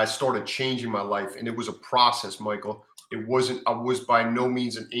 I started changing my life, and it was a process, Michael. It wasn't. I was by no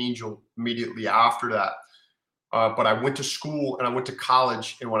means an angel immediately after that. But I went to school and I went to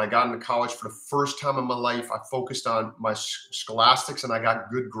college. And when I got into college for the first time in my life, I focused on my scholastics and I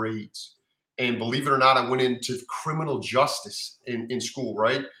got good grades. And believe it or not, I went into criminal justice in school,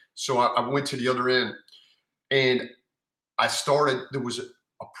 right? So I went to the other end and there was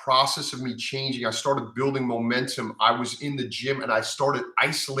a process of me changing. I started building momentum. I was in the gym and I started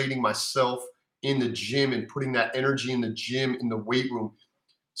isolating myself in the gym and putting that energy in the gym, in the weight room.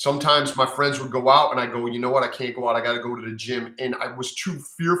 Sometimes my friends would go out and I go, you know what? I can't go out. I got to go to the gym. And I was too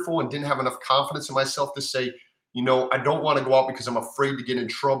fearful and didn't have enough confidence in myself to say, I don't want to go out because I'm afraid to get in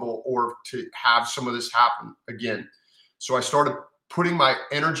trouble or to have some of this happen again. So I started putting my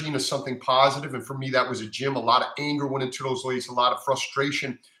energy into something positive. And for me, that was a gym. A lot of anger went into those ladies, a lot of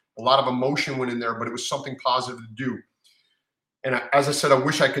frustration, a lot of emotion went in there, but it was something positive to do. And as I said, I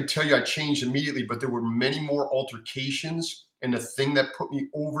wish I could tell you I changed immediately, but there were many more altercations And the thing that put me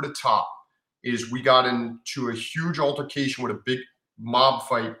over the top is we got into a huge altercation with a big mob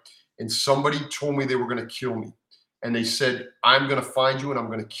fight, and somebody told me they were going to kill me. And they said, I'm going to find you and I'm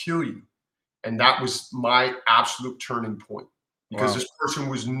going to kill you. And that was my absolute turning point because Wow. this person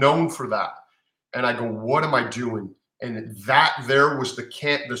was known for that. And I go, what am I doing? And that there was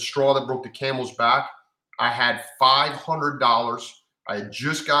the straw that broke the camel's back. I had $500. I had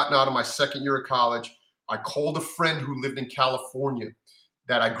just gotten out of my second year of college. I called a friend who lived in California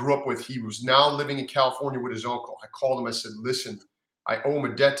that I grew up with. He was now living in California with his uncle. I called him. I said, listen, I owe him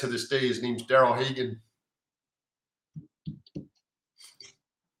a debt to this day. His name's Daryl Hagan.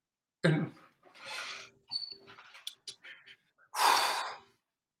 And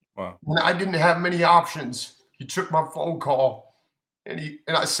Wow. when I didn't have many options, he took my phone call and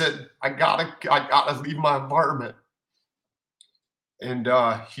I said, I gotta leave my apartment. And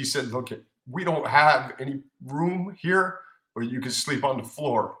he said, look, we don't have any room here where you can sleep on the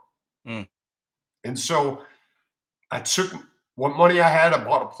floor. Mm. And so I took what money I had, I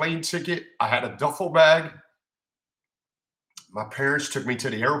bought a plane ticket, I had a duffel bag. My parents took me to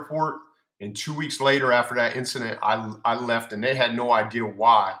the airport. And 2 weeks later, after that incident, I left and they had no idea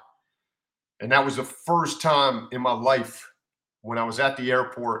why. And that was the first time in my life when I was at the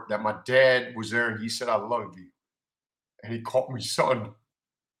airport that my dad was there and he said, I love you. And he called me son.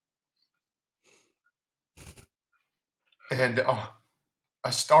 And I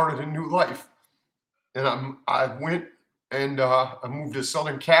started a new life. And I went and I moved to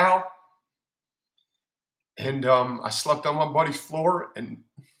Southern Cal. And I slept on my buddy's floor and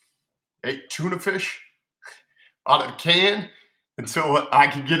ate tuna fish out of a can until I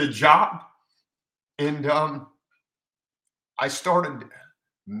could get a job. And I started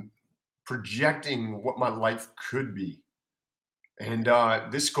projecting what my life could be. And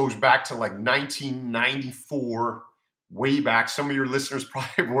this goes back to like 1994, way back. Some of your listeners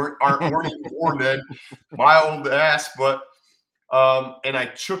probably weren't even born then, my old ass. But and I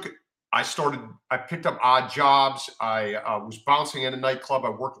picked up odd jobs. I was bouncing at a nightclub. I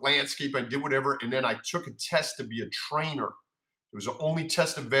worked landscape. I did whatever, and then I took a test to be a trainer. It was the only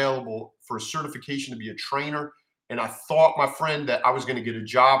test available for a certification to be a trainer. And I thought, my friend, that I was going to get a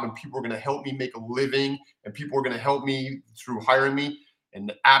job and people were going to help me make a living and people were going to help me through hiring me. And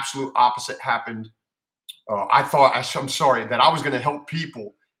the absolute opposite happened. I'm sorry, that I was going to help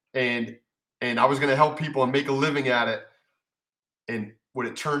people and I was going to help people and make a living at it. And what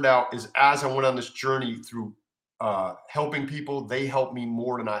it turned out is, as I went on this journey through helping people, they helped me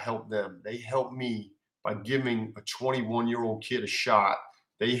more than I helped them. They helped me by giving a 21-year-old kid a shot.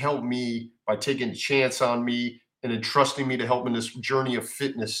 They helped me by taking a chance on me and entrusting me to help in this journey of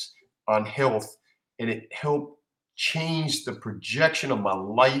fitness on health. And it helped change the projection of my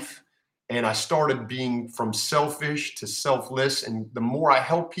life. And I started being from selfish to selfless. And the more I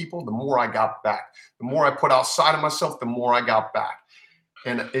helped people, the more I got back. The more I put outside of myself, the more I got back.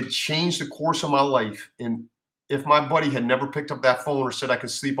 And it changed the course of my life. And if my buddy had never picked up that phone or said I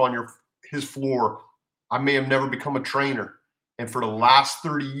could sleep on his floor, I may have never become a trainer. And for the last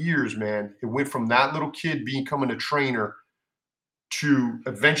 30 years, man, it went from that little kid becoming a trainer to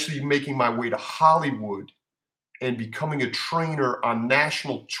eventually making my way to Hollywood and becoming a trainer on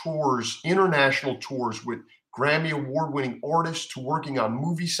national tours, international tours with Grammy award winning artists, to working on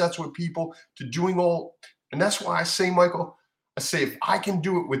movie sets with people, to doing all. And that's why I say, Michael, I say, if I can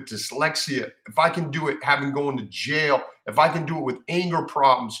do it with dyslexia, if I can do it having going to jail, if I can do it with anger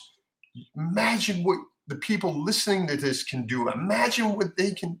problems, imagine what the people listening to this can do. Imagine what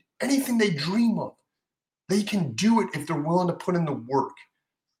they can, anything they dream of, they can do it if they're willing to put in the work.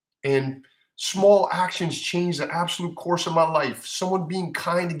 And small actions change the absolute course of my life. Someone being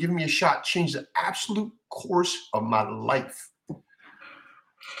kind to give me a shot changed the absolute course of my life.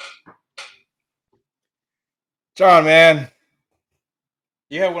 John, man,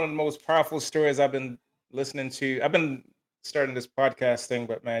 you have one of the most powerful stories I've been listening to. I've been starting this podcast thing,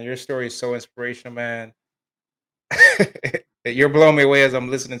 but man, your story is so inspirational, man. You're blowing me away as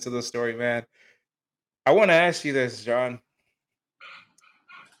I'm listening to the story, man. I want to ask you this, John.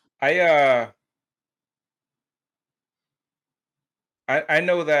 I uh I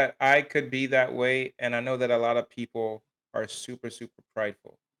know that I could be that way, and I know that a lot of people are super, super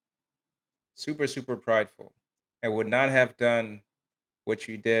prideful. Super, super prideful. And would not have done what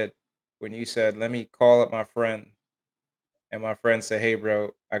you did when you said, "Let me call up my friend," and my friend said, "Hey,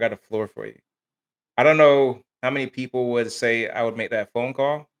 bro, I got a floor for you." I don't know how many people would say I would make that phone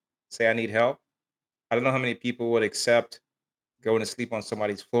call, say I need help. I don't know how many people would accept going to sleep on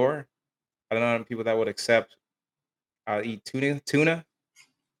somebody's floor. I don't know how many people that would accept eat tuna.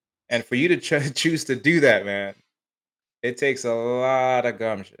 And for you to choose to do that, man, It takes a lot of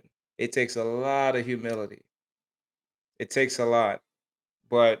gumption. It takes a lot of humility. It takes a lot.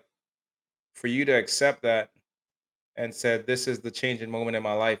 But for you to accept that and said, "This is the changing moment in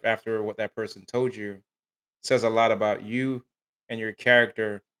my life," after what that person told you, says a lot about you and your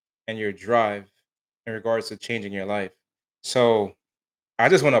character and your drive in regards to changing your life. So I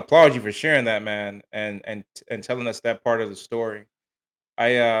just want to applaud you for sharing that, man, and telling us that part of the story.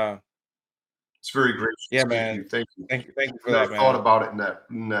 I It's very gracious. Yeah, Thank man. you. Thank you. Thank you I for never that, thought man. about it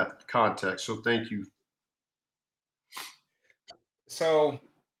in that context. So thank you. So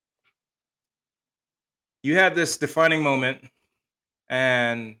you had this defining moment,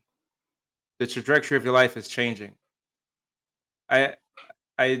 and the trajectory of your life is changing. I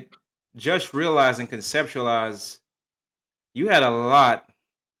I just realized and conceptualized you had a lot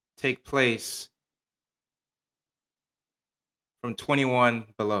take place from 21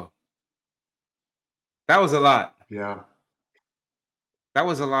 below. That was a lot. Yeah. That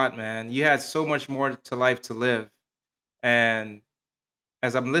was a lot, man. You had so much more to life to live. And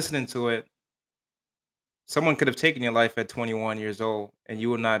as I'm listening to it, someone could have taken your life at 21 years old and you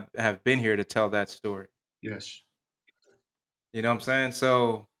would not have been here to tell that story. Yes. You know what I'm saying?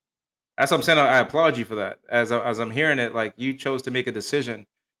 So that's what I'm saying. I applaud you for that. As I'm hearing it, like you chose to make a decision.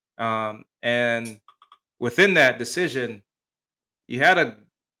 And within that decision, you had a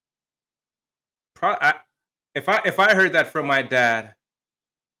I, if I heard that from my dad,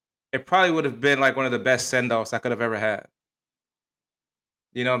 it probably would have been like one of the best send offs I could have ever had.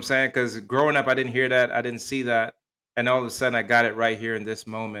 You know what I'm saying? Because growing up, I didn't hear that, I didn't see that, and all of a sudden, I got it right here in this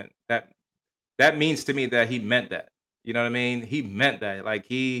moment. That means to me that he meant that. You know what I mean? He meant that. Like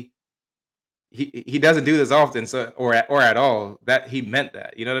he doesn't do this often, so or at all. That he meant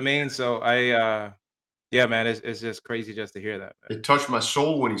that. You know what I mean? So yeah, man, it's just crazy just to hear that, man. It touched my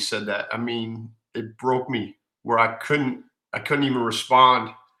soul when he said that. I mean, it broke me where I couldn't even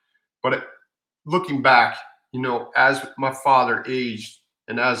respond. But looking back, as my father aged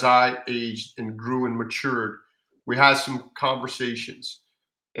and as I aged and grew and matured, we had some conversations.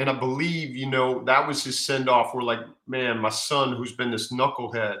 And I believe, that was his send off. Where, like, man, my son, who's been this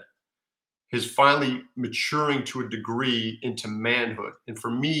knucklehead, is finally maturing to a degree into manhood. And for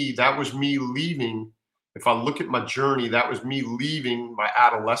me, that was me leaving. If I look at my journey, that was me leaving my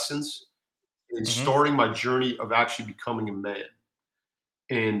adolescence and Hmm. starting my journey of actually becoming a man.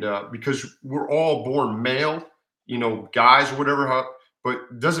 And because we're all born male, guys or whatever, but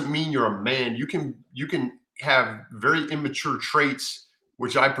it doesn't mean you're a man. You can have very immature traits,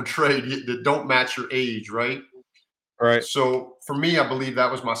 which I portrayed, that don't match your age, right? Right. So for me, I believe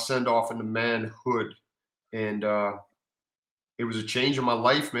that was my send off into manhood. And it was a change in my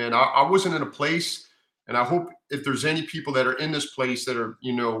life, man. I wasn't in a place, and I hope if there's any people that are in this place that are,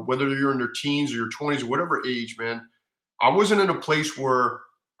 whether you're in your teens or your 20s or whatever age, man, I wasn't in a place where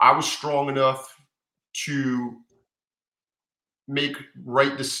I was strong enough to make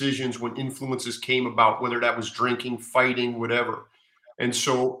right decisions when influences came about, whether that was drinking, fighting, whatever. And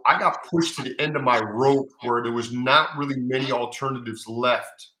so I got pushed to the end of my rope where there was not really many alternatives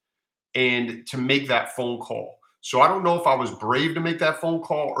left and to make that phone call. So I don't know if I was brave to make that phone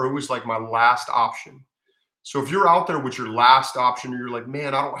call or it was like my last option. So if you're out there with your last option, or you're like,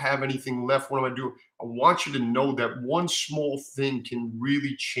 man, I don't have anything left. What am I doing? I want you to know that one small thing can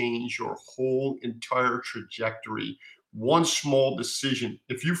really change your whole entire trajectory. One small decision.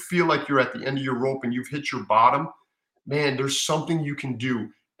 If you feel like you're at the end of your rope and you've hit your bottom, man, there's something you can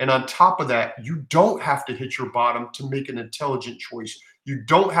do. And on top of that, you don't have to hit your bottom to make an intelligent choice. You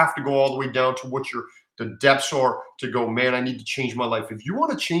don't have to go all the way down to what the depths are to go, man, I need to change my life. If you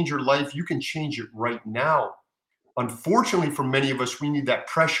want to change your life, you can change it right now. Unfortunately, for many of us, we need that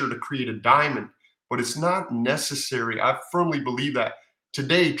pressure to create a diamond, but it's not necessary. I firmly believe that.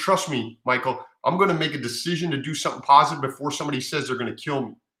 Today, trust me, Michael, I'm going to make a decision to do something positive before somebody says they're going to kill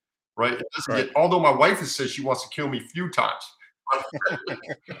me, right? It doesn't Right. get, although my wife has said she wants to kill me a few times.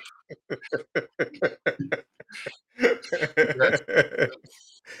 Yes.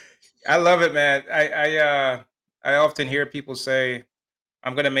 I love it, man. I often hear people say,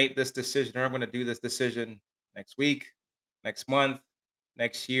 "I'm gonna make this decision, or I'm gonna do this decision next week, next month,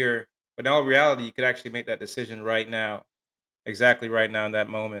 next year." But in all reality, you could actually make that decision right now, exactly right now in that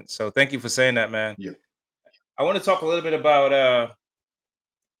moment. So thank you for saying that, man. Yeah. I want to talk a little bit about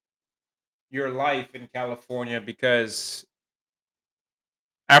your life in California because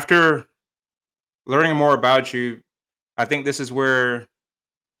after learning more about you, I think this is where,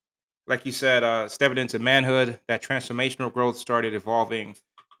 like you said, stepping into manhood, that transformational growth started evolving,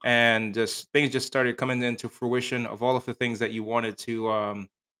 and just things just started coming into fruition of all of the things that you wanted to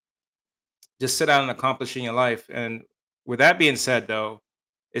just set out and accomplish in your life. And with that being said, though,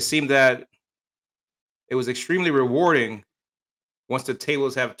 it seemed that it was extremely rewarding once the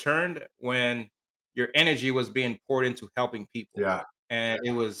tables have turned when your energy was being poured into helping people. Yeah. And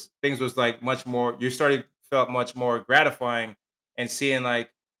it was things was like much more you started felt much more gratifying and seeing like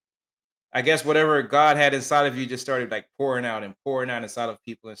I guess whatever God had inside of you just started like pouring out and pouring out inside of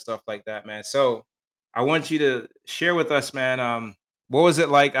people and stuff like that, man. So I want you to share with us, man. What was it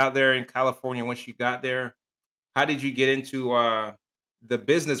like out there in California once you got there? How did you get into the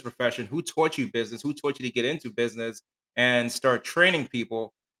business profession? Who taught you business? Who taught you to get into business and start training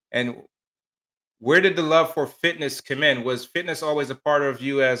people? And where did the love for fitness come in? Was fitness always a part of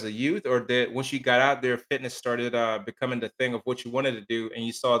you as a youth, or did once you got out there, fitness started becoming the thing of what you wanted to do, and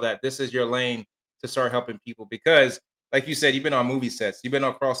you saw that this is your lane to start helping people? Because, like you said, you've been on movie sets, you've been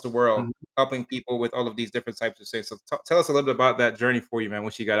across the world Mhm. helping people with all of these different types of things. So, tell us a little bit about that journey for you, man.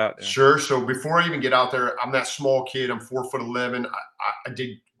 Once you got out there. Sure. So before I even get out there, I'm that small kid. I'm 4'11". I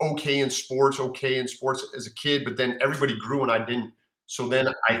did okay in sports as a kid, but then everybody grew and I didn't. So then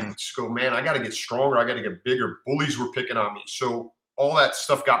I Mhm. just go, man, I got to get stronger. I got to get bigger. Bullies were picking on me. So all that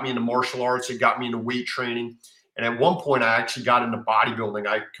stuff got me into martial arts. It got me into weight training. And at one point, I actually got into bodybuilding.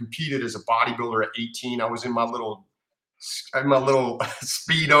 I competed as a bodybuilder at 18. I was in my little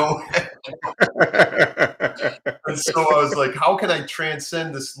speedo. And so I was like, how can I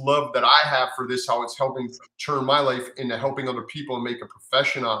transcend this love that I have for this, how it's helping turn my life into helping other people and make a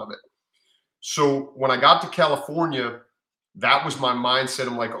profession out of it? So when I got to California, that was my mindset.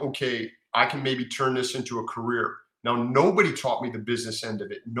 I'm like, okay, I can maybe turn this into a career. Now, nobody taught me the business end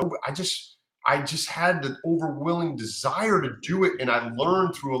of it. No, I just had the overwhelming desire to do it. And I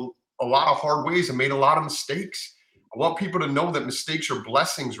learned through a lot of hard ways and made a lot of mistakes. I want people to know that mistakes are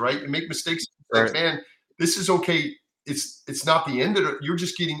blessings, right? You make mistakes, like, Right. man, this is okay. It's not the end of it. You're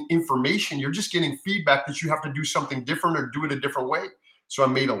just getting information. You're just getting feedback that you have to do something different or do it a different way. So I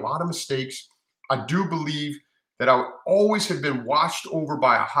made a lot of mistakes. I do believe that I always have been watched over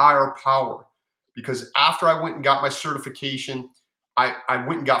by a higher power, because after I went and got my certification, I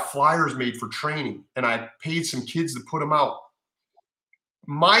went and got flyers made for training and I paid some kids to put them out.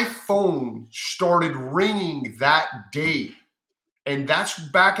 My phone started ringing that day. And that's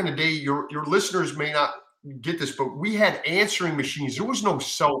back in the day. Your listeners may not get this, but we had answering machines. There was no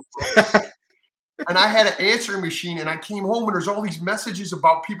cell phone. And I had an answering machine and I came home and there's all these messages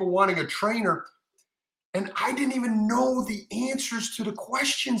about people wanting a trainer. And I didn't even know the answers to the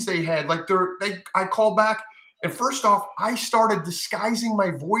questions they had. Like I called back, and first off, I started disguising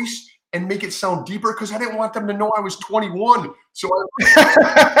my voice and make it sound deeper because I didn't want them to know I was 21. So I'm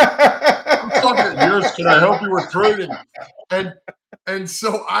talking, yes, can I help you with trading? And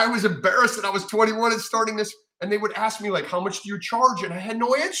so I was embarrassed that I was 21 and starting this. And they would ask me, like, how much do you charge? And I had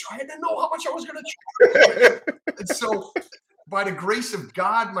no answer. I had to know how much I was going to charge. And so by the grace of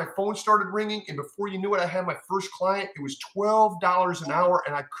God, my phone started ringing. And before you knew it, I had my first client. It was $12 an hour.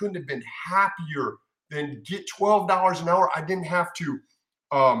 And I couldn't have been happier than get $12 an hour. I didn't have to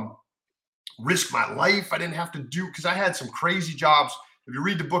um, risk my life. I didn't have to do, because I had some crazy jobs. If you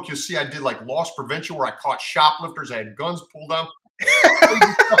read the book, you'll see I did like loss prevention where I caught shoplifters. I had guns pulled out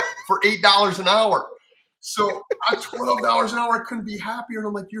for $8 an hour. So at $12 an hour, I couldn't be happier. And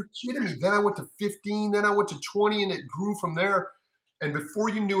I'm like, you're kidding me. Then I went to 15, then I went to 20, and it grew from there. And before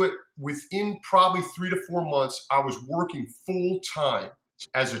you knew it, within probably 3 to 4 months, I was working full time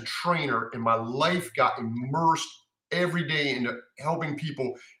as a trainer, and my life got immersed every day into helping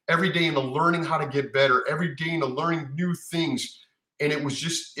people, every day into learning how to get better, every day into learning new things. And it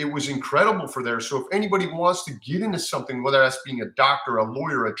was incredible for there. So if anybody wants to get into something, whether that's being a doctor, a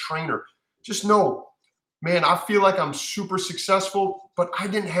lawyer, a trainer, just know, man, I feel like I'm super successful, but I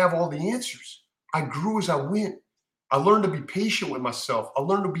didn't have all the answers. I grew as I went. I learned to be patient with myself. I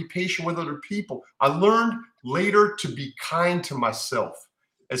learned to be patient with other people. I learned later to be kind to myself,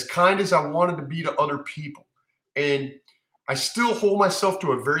 as kind as I wanted to be to other people. And I still hold myself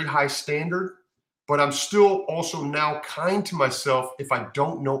to a very high standard, but I'm still also now kind to myself if I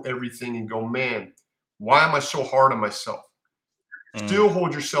don't know everything and go, man, why am I so hard on myself? Mm. Still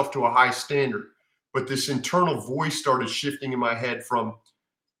hold yourself to a high standard. But this internal voice started shifting in my head from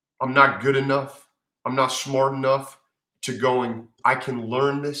I'm not good enough, I'm not smart enough, to going, I can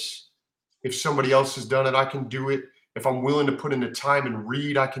learn this. If somebody else has done it, I can do it. If I'm willing to put in the time and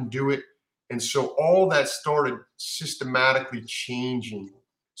read, I can do it. And so all that started systematically changing.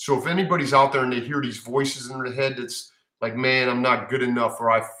 So if anybody's out there and they hear these voices in their head that's like, man, I'm not good enough,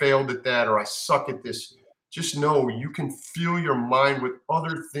 or I failed at that, or I suck at this, just know you can fill your mind with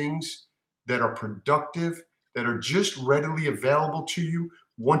other things that are productive, that are just readily available to you.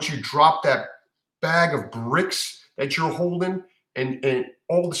 Once you drop that bag of bricks that you're holding and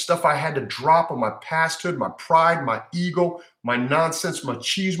all the stuff I had to drop on my pasthood, my pride, my ego, my nonsense,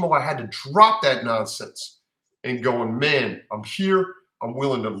 machismo. I had to drop that nonsense and going, man, I'm here. I'm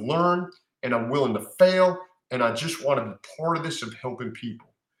willing to learn and I'm willing to fail. And I just want to be part of this of helping people.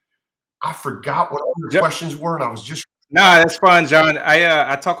 I forgot what all your questions were, and I was just Nah, that's fine, John.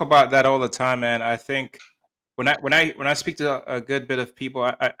 I talk about that all the time, man. I think when I speak to a good bit of people,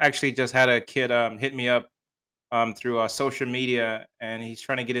 I actually just had a kid hit me up through social media, and he's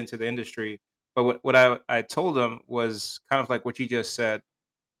trying to get into the industry. But what I told him was kind of like what you just said.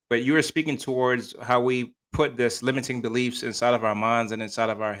 But you were speaking towards how we put this limiting beliefs inside of our minds and inside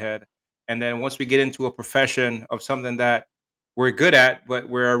of our head. And then once we get into a profession of something that we're good at, but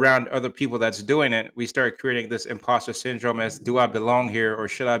we're around other people that's doing it, we start creating this imposter syndrome as do I belong here or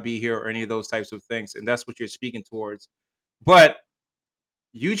should I be here or any of those types of things. And that's what you're speaking towards. But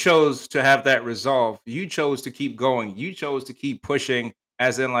you chose to have that resolve. You chose to keep going. You chose to keep pushing,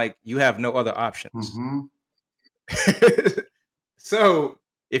 as in, like, you have no other options. Mhm. So,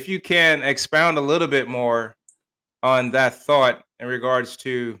 if you can expound a little bit more on that thought in regards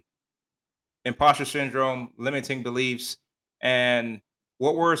to imposter syndrome, limiting beliefs, and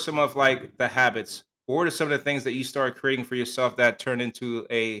what were some of like the habits? What were some of the things that you started creating for yourself that turned into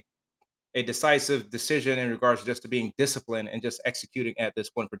a decisive decision in regards just to being disciplined and just executing at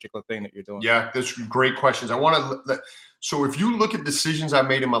this one particular thing that you're doing? Yeah, that's great questions. I want to. So, if you look at decisions I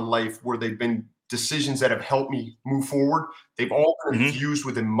made in my life where they've been decisions that have helped me move forward, they've all been Hmm. infused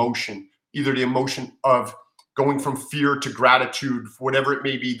with emotion, either the emotion of going from fear to gratitude, whatever it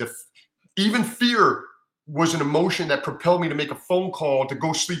may be. Even fear was an emotion that propelled me to make a phone call to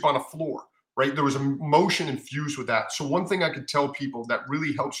go sleep on a floor. Right, there was emotion infused with that. So, one thing I could tell people that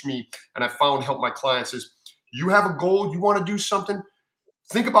really helps me, and I found help my clients is, you have a goal, you want to do something.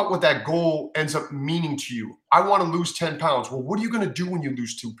 Think about what that goal ends up meaning to you. I want to lose 10 pounds. Well, what are you going to do when you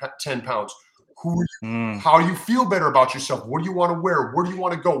lose 10 pounds? Who, Mm. how do you feel better about yourself? What do you want to wear? Where do you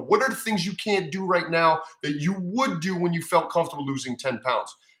want to go? What are the things you can't do right now that you would do when you felt comfortable losing 10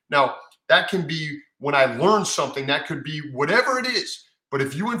 pounds? Now, that can be when I learned something, that could be whatever it is. But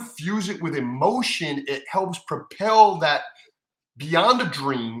if you infuse it with emotion, it helps propel that beyond a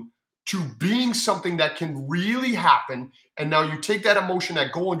dream to being something that can really happen. And now you take that emotion,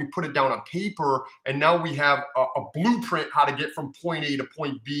 that goal, and you put it down on paper. And now we have a blueprint how to get from point A to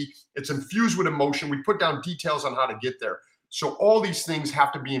point B. It's infused with emotion. We put down details on how to get there. So all these things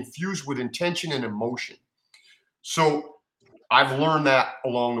have to be infused with intention and emotion. So I've learned that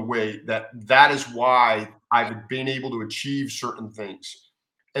along the way, that is why I've been able to achieve certain things.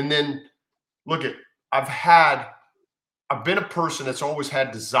 And then look at, I've had I've been a person that's always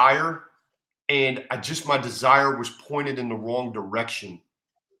had desire, and my desire was pointed in the wrong direction.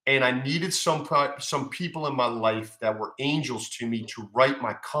 And I needed some people in my life that were angels to me to write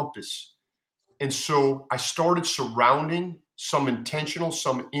my compass. And so I started surrounding, some intentional,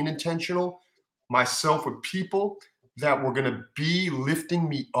 some unintentional, myself with people that were going to be lifting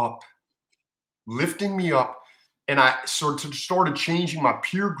me up. And I sort of started changing my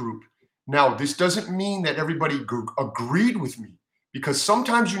peer group. Now, this doesn't mean that everybody agreed with me, because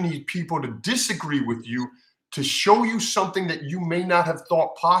sometimes you need people to disagree with you to show you something that you may not have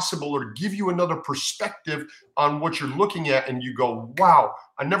thought possible, or give you another perspective on what you're looking at. And you go, wow,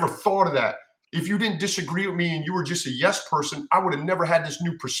 I never thought of that. If you didn't disagree with me and you were just a yes person, I would have never had this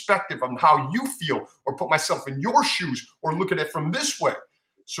new perspective on how you feel, or put myself in your shoes, or look at it from this way.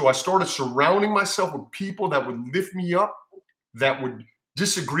 So I started surrounding myself with people that would lift me up, that would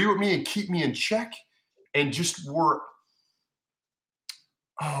disagree with me and keep me in check, and just were,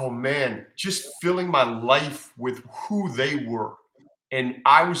 oh man, just filling my life with who they were. And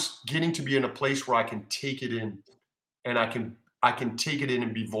I was getting to be in a place where I can take it in, and I can take it in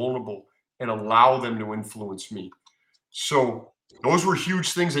and be vulnerable and allow them to influence me. So those were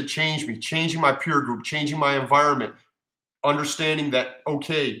huge things that changed me, changing my peer group, changing my environment, understanding that,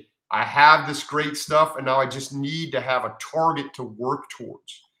 okay, I have this great stuff, and now I just need to have a target to work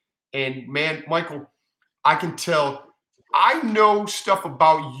towards. And man, Michael, I can tell I know stuff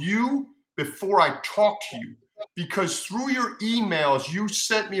about you before I talk to you, because through your emails, you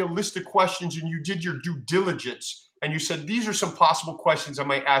sent me a list of questions and you did your due diligence. And you said, these are some possible questions I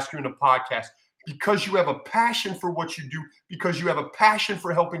might ask you in a podcast, because you have a passion for what you do, because you have a passion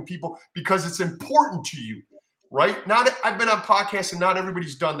for helping people, because it's important to you. Right? Not, I've been on podcasts and not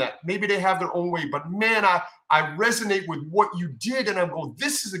everybody's done that. Maybe they have their own way, but man, I resonate with what you did, and I'm going,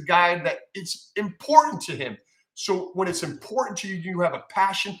 this is a guy that it's important to him. So when it's important to you, you have a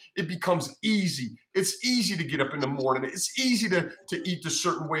passion, it becomes easy. It's easy to get up in the morning. It's easy to eat a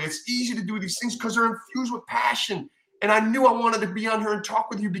certain way. It's easy to do these things because they're infused with passion. And I knew I wanted to be on here and talk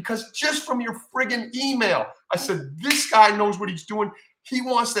with you because just from your friggin' email, I said, this guy knows what he's doing. He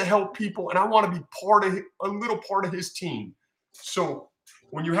wants to help people, and I want to be a little part of his team. So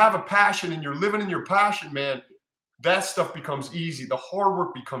when you have a passion and you're living in your passion, man, that stuff becomes easy. The hard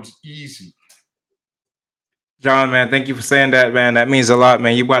work becomes easy. John, man, thank you for saying that, man. That means a lot,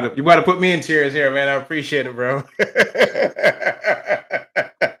 man. You about to put me in tears here, man. I appreciate it, bro.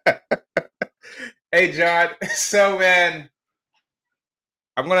 Hey, John. So, man,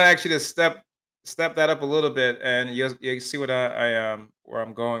 I'm gonna actually just step that up a little bit, and you'll see what I where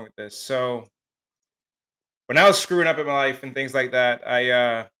I'm going with this. So, when I was screwing up in my life and things like that,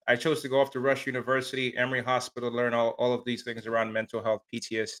 I chose to go off to Rush University, Emory Hospital, to learn all of these things around mental health,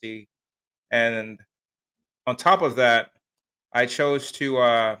 PTSD, and on top of that, I chose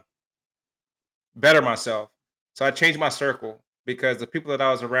to better myself. So I changed my circle because the people that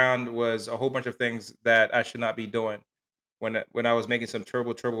I was around was a whole bunch of things that I should not be doing when I was making some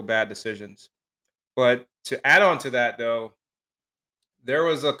terrible bad decisions. But to add on to that, though, there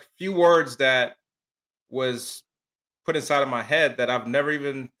was a few words that was put inside of my head that I've never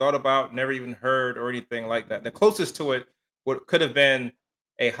even thought about, never even heard, or anything like that. The closest to it would could have been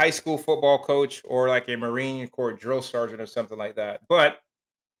a high school football coach or like a Marine Corps drill sergeant or something like that. But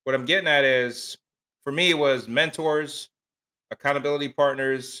what I'm getting at is, for me, it was mentors, accountability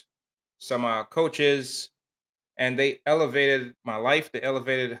partners, some coaches, and they elevated my life. They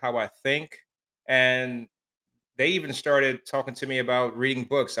elevated how I think, and they even started talking to me about reading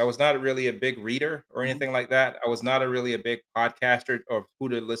books. I was not really a big reader or Mhm. anything like that. I was not a really a big podcaster or who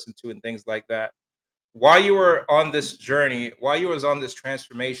to listen to and things like that. While you were on this journey, while you was on this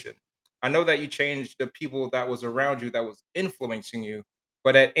transformation, I know that you changed the people that was around you that was influencing you.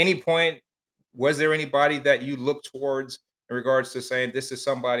 But at any point, was there anybody that you looked towards in regards to saying this is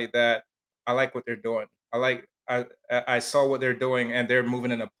somebody that I like what they're doing? I saw what they're doing and they're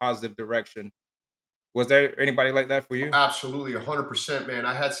moving in a positive direction. Was there anybody like that for you? Absolutely, 100%, man.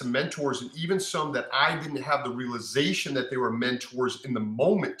 I had some mentors, and even some that I didn't have the realization that they were mentors in the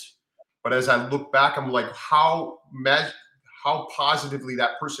moment. But as I look back, I'm like, how positively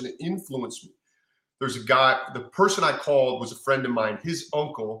that person influenced me. There's a guy, the person I called was a friend of mine. His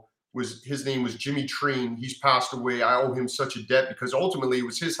name was Jimmy Treen. He's passed away. I owe him such a debt because ultimately it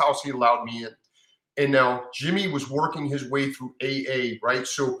was his house. He allowed me in. And now Jimmy was working his way through AA, right?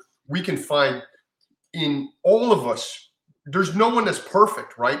 So we can find in all of us, there's no one that's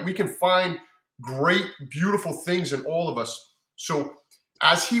perfect, right? We can find great, beautiful things in all of us. So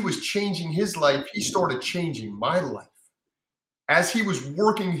as he was changing his life, he started changing my life. As he was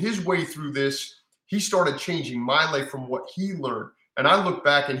working his way through this, he started changing my life from what he learned. And I look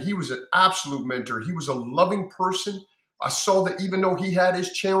back and he was an absolute mentor. He was a loving person. I saw that even though he had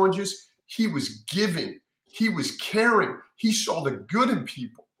his challenges, he was giving, he was caring, he saw the good in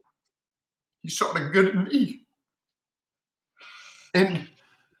people, he saw the good in me. And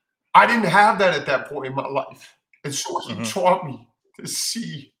I didn't have that at that point in my life. And so he Hmm. taught me to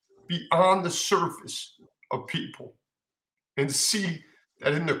see beyond the surface of people and see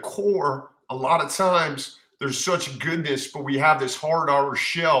that in the core, a lot of times there's such goodness, but we have this hard outer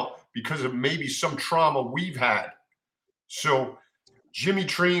shell because of maybe some trauma we've had. So Jimmy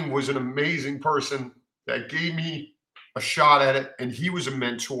Treen was an amazing person that gave me a shot at it, and he was a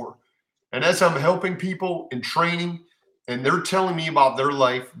mentor. And as I'm helping people in training and they're telling me about their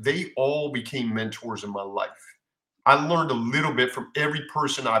life, they all became mentors in my life. I learned a little bit from every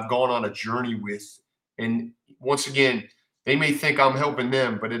person I've gone on a journey with. And once again, they may think I'm helping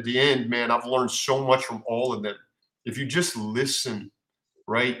them, but at the end, man, I've learned so much from all of them. If you just listen,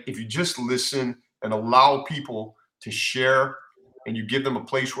 right? If you just listen and allow people to share and you give them a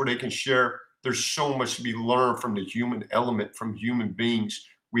place where they can share, there's so much to be learned from the human element, from human beings.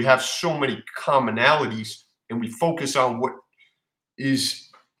 We have so many commonalities and we focus on is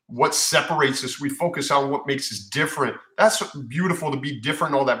what separates us. We focus on what makes us different. That's beautiful to be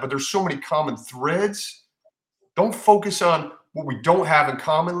different and all that, but there's so many common threads. Don't focus on what we don't have in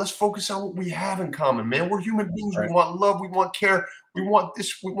common. Let's focus on what we have in common, man. We're human beings. We Right. want love. We want care. We want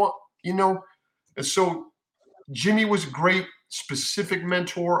this. We want, you know. And so Jimmy was a great specific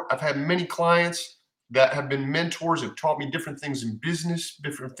mentor. I've had many clients that have been mentors, have taught me different things in business,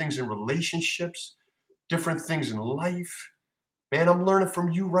 different things in relationships, different things in life. Man, I'm learning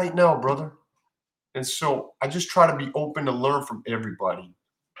from you right now, brother. And so I just try to be open to learn from everybody.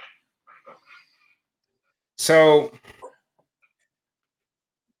 So,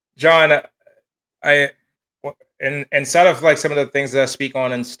 John, I And inside of like some of the things that I speak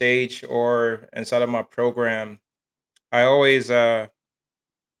on stage or inside of my program, I always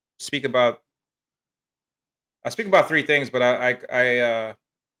speak about I speak about three things, but I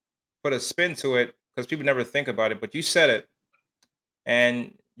put a spin to it because people never think about it. But you said it,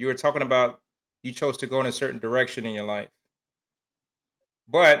 and you were talking about you chose to go in a certain direction in your life.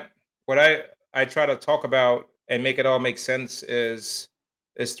 But what I try to talk about and make it all make sense is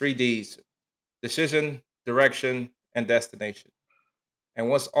three D's: decision, direction, and destination. And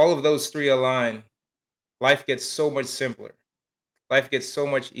once all of those three align, life gets so much simpler. Life gets so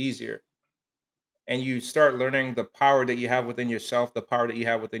much easier. And you start learning the power that you have within yourself, the power that you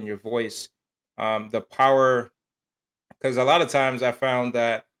have within your voice, the power. Because a lot of times I found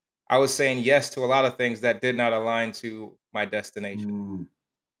that I was saying yes to a lot of things that did not align to my destination. Mm,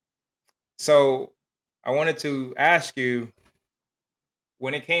 So I wanted to ask you,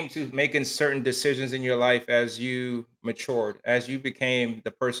 when it came to making certain decisions in your life as you matured, as you became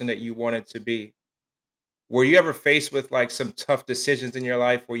the person that you wanted to be, were you ever faced with like some tough decisions in your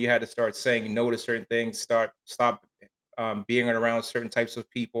life where you had to start saying no to certain things, stop being around certain types of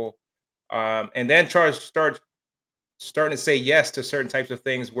people, and then starting to say yes to certain types of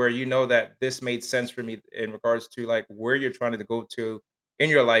things where you know that this made sense for me in regards to like where you're trying to go to in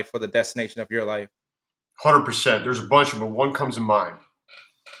your life for the destination of your life? 100%. There's a bunch of them. One comes to mind.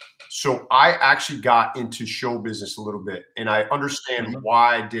 So I actually got into show business a little bit, and I understand Mhm.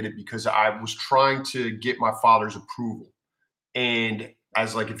 why I did it because I was trying to get my father's approval. And I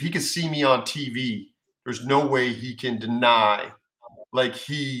was like, if he could see me on TV, there's no way he can deny. Like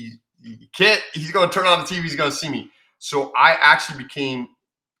he can't. He's going to turn on the TV. He's going to see me. So I actually became.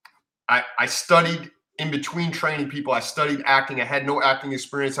 I studied in between training people. I studied acting. I had no acting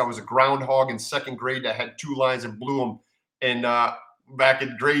experience. I was a groundhog in second grade. I had two lines and blew them, and back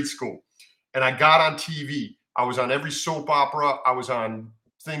in grade school. And I got on TV. I was on every soap opera. I was on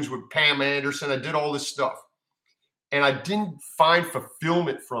things with Pam Anderson. I did all this stuff and I didn't find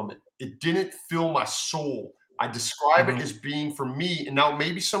fulfillment from it. It didn't fill my soul. I describe it Mhm. as being for me, and now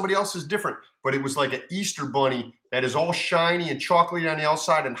maybe somebody else is different, but it was like an Easter bunny that is all shiny and chocolatey on the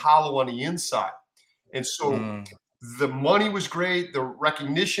outside and hollow on the inside. And so Mm. the money was great, the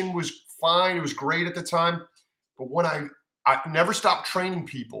recognition was fine, it was great at the time. But when I never stopped training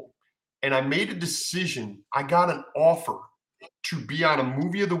people and I made a decision, I got an offer to be on a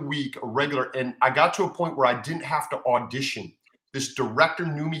movie of the week, a regular. And I got to a point where I didn't have to audition. This director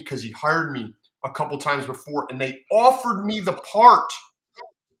knew me because he hired me a couple times before, and they offered me the part.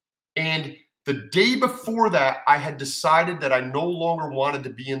 And the day before that, I had decided that I no longer wanted to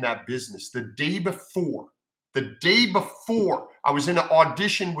be in that business. The day before, I was in an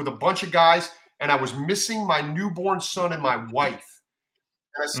audition with a bunch of guys, and I was missing my newborn son and my wife.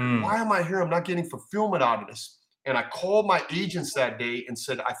 And I said, Mm. why am I here? I'm not getting fulfillment out of this. And I called my agents that day and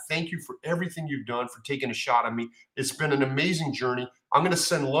said, I thank you for everything you've done, for taking a shot on me. It's been an amazing journey. I'm going to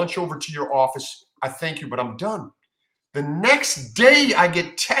send lunch over to your office. I thank you, but I'm done. The next day, I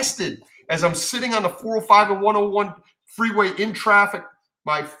get tested as I'm sitting on the 405 and 101 freeway in traffic.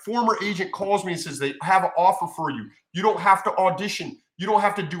 My former agent calls me and says, they have an offer for you. You don't have to audition. You don't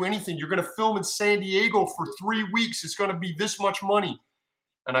have to do anything. You're going to film in San Diego for 3 weeks. It's going to be this much money.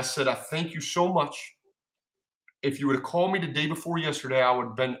 And I said, I thank you so much. If you would have called me the day before yesterday, I would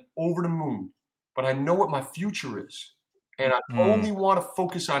have been over the moon. But I know what my future is. And I Mm. only want to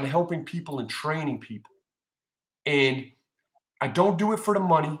focus on helping people and training people. And I don't do it for the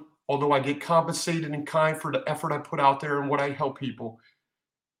money, although I get compensated in kind for the effort I put out there and what I help people.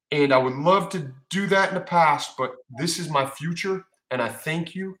 And I would love to do that in the past, but this is my future. And I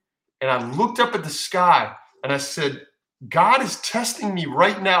thank you. And I looked up at the sky and I said, God is testing me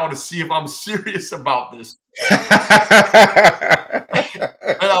right now to see if I'm serious about this. And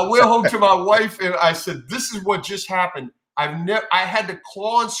I went home to my wife and I said, "This is what just happened. I had to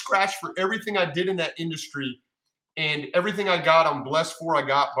claw and scratch for everything I did in that industry, and everything I got, I'm blessed for. I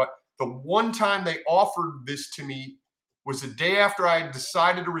got, but the one time they offered this to me was the day after I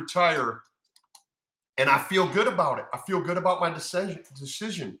decided to retire, and I feel good about it. I feel good about my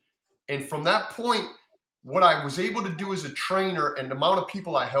decision. And from that point, what I was able to do as a trainer and the amount of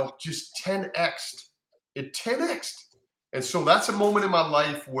people I helped just 10x'd. It 10x'd. And so that's a moment in my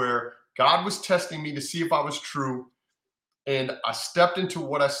life where God was testing me to see if I was true. And I stepped into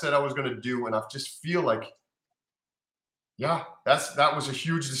what I said I was going to do. And I just feel like, yeah, that was a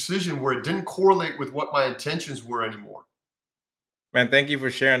huge decision where it didn't correlate with what my intentions were anymore. Man, thank you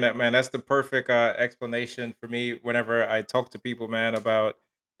for sharing that, man. That's the perfect explanation for me whenever I talk to people, man, about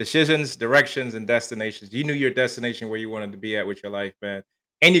decisions, directions, and destinations. You knew your destination where you wanted to be at with your life, man.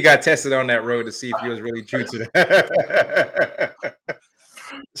 And you got tested on that road to see if you was really true to that.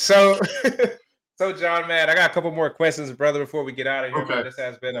 So, so John, man, I got a couple more questions, brother, before we get out of here, man. Okay. This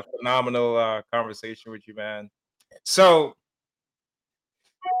has been a phenomenal conversation with you, man. So,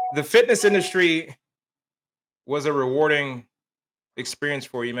 the fitness industry was a rewarding experience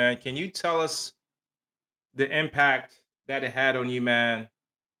for you, man. Can you tell us the impact that it had on you, man,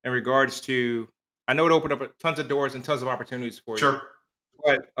 in regards to? I know it opened up tons of doors and tons of opportunities for you, Sure.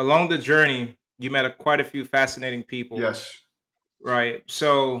 but along the journey, you met quite a few fascinating people, Yes. right?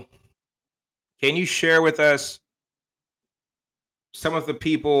 So, can you share with us some of the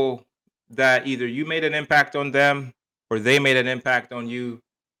people that either you made an impact on them or they made an impact on you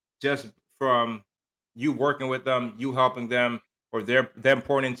just from you working with them, you helping them, or they're them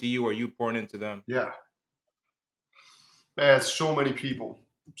pouring into you or you pouring into them? Yeah. Man, so many people.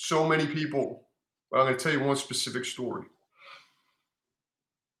 So many people. But I'm going to tell you one specific story.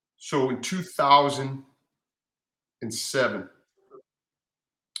 So in 2007,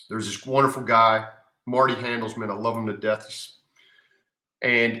 there's this wonderful guy, Marty Handelsman. I love him to death.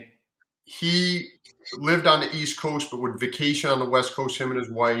 And he lived on the East Coast, but would vacation on the West Coast, him and his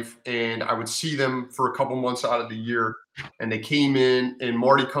wife. And I would see them for a couple months out of the year. And they came in, and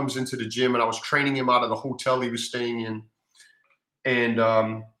Marty comes into the gym, and I was training him out of the hotel he was staying in. And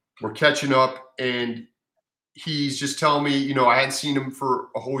we're catching up, and he's just telling me, I hadn't seen him for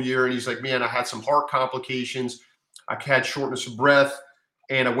a whole year. And he's like, man, I had some heart complications. I had shortness of breath.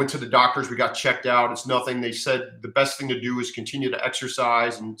 And I went to the doctors. We got checked out. It's nothing. They said the best thing to do is continue to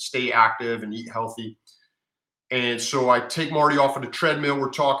exercise and stay active and eat healthy. And so I take Marty off of the treadmill. We're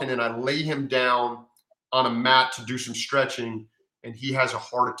talking, and I lay him down on a mat to do some stretching. And he has a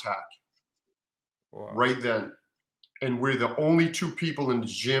heart attack Wow. right then. And we're the only two people in the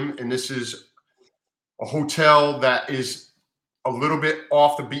gym. And this is a hotel that is a little bit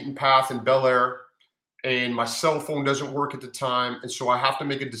off the beaten path in Bel Air. And my cell phone doesn't work at the time. And so I have to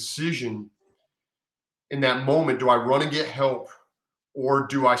make a decision in that moment. Do I run and get help, or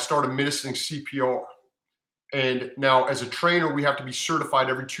do I start administering CPR? And now, as a trainer, we have to be certified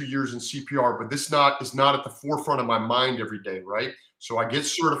every 2 years in CPR, but this is not at the forefront of my mind every day, right? So I get Right.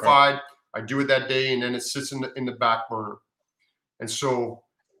 certified, I do it that day, and then it sits in the back burner. And so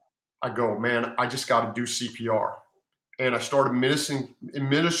I go, man, I just got to do CPR. And I started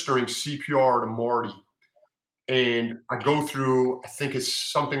administering CPR to Marty. And I go through, I think it's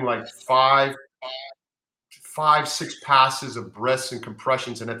something like five, six passes of breaths and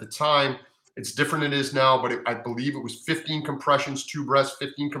compressions. And at the time, it's different than it is now, but I believe it was 15 compressions, 2 breaths,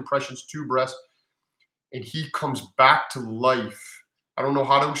 15 compressions, 2 breaths. And he comes back to life. I don't know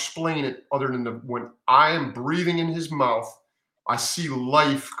how to explain it other than when I am breathing in his mouth, I see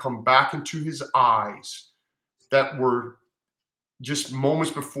life come back into his eyes that were just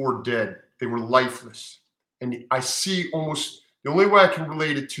moments before dead. They were lifeless. And I see almost the only way I can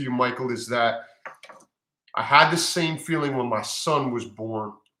relate it to you, Michael, is that I had the same feeling when my son was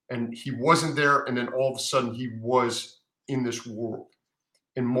born and he wasn't there. And then all of a sudden he was in this world.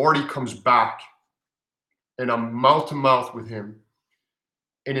 And Marty comes back and I'm mouth to mouth with him.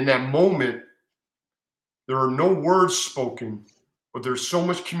 And in that moment, there are no words spoken, but there's so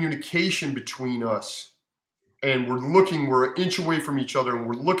much communication between us. And we're an inch away from each other, and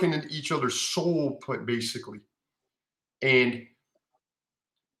we're looking at each other's soul, basically. And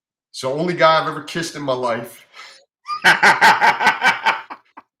it's the only guy I've ever kissed in my life.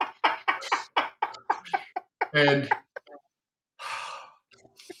 And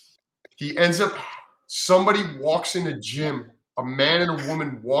he ends up, somebody walks in a gym, a man and a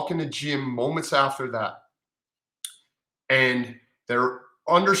woman walk in the gym moments after that. And they're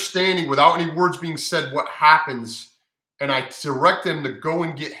understanding without any words being said what happens. And I direct them to go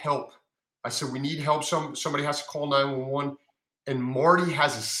and get help. I said, we need help. Somebody has to call 911. And Marty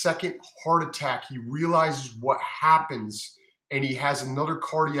has a second heart attack. He realizes what happens and he has another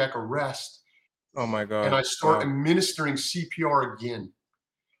cardiac arrest. Oh my And God. I start Wow. administering CPR again.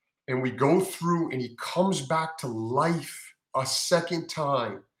 And we go through and he comes back to life a second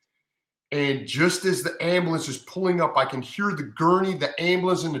time. And just as the ambulance is pulling up, I can hear the gurney, the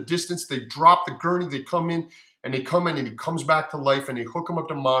ambulance in the distance. They drop the gurney, they come in, and he comes back to life, and they hook him up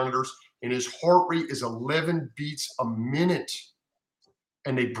to monitors, and his heart rate is 11 beats a minute.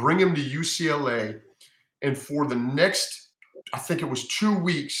 And they bring him to UCLA. And for the next, I think it was 2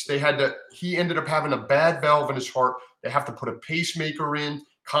 weeks, he ended up having a bad valve in his heart. They have to put a pacemaker in,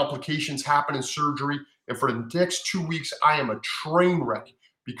 complications happen in surgery. And for the next 2 weeks, I am a train wreck.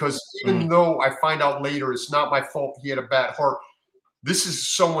 Because even though I find out later it's not my fault he had a bad heart, this is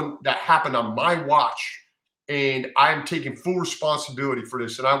someone that happened on my watch. and I am taking full responsibility for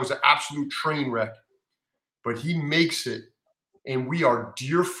this. And I was an absolute train wreck, but he makes it, and we are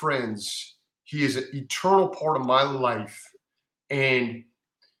dear friends. He is an eternal part of my life, and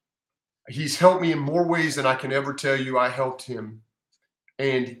he's helped me in more ways than I can ever tell you I helped him.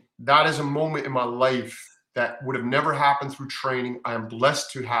 And that is a moment in my life that would have never happened through training. I am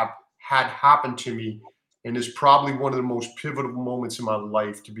blessed to have had happen to me. And is probably one of the most pivotal moments in my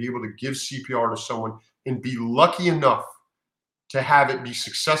life to be able to give CPR to someone and be lucky enough to have it be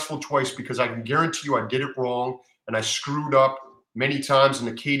successful twice, because I can guarantee you I did it wrong and I screwed up many times and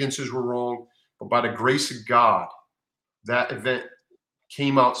the cadences were wrong. But by the grace of God, that event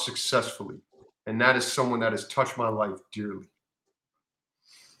came out successfully. And that is someone that has touched my life dearly.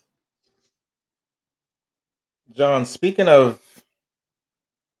 John, speaking of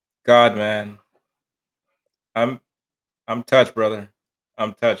God, man, I'm I'm touched, brother.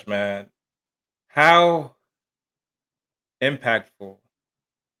 I'm touched, man. How impactful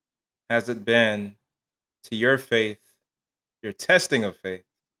has it been to your faith, your testing of faith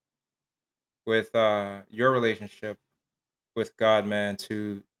with your relationship with God, man,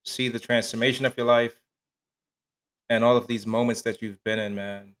 to see the transformation of your life and all of these moments that you've been in,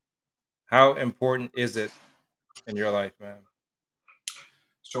 man? How important is it in your life, man?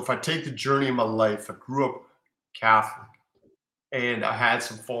 So if I take the journey of my life, I grew up Catholic and I had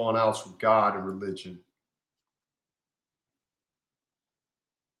some falling outs with God and religion.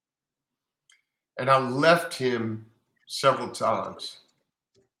 And I left him several times,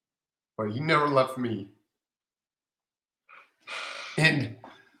 but he never left me. And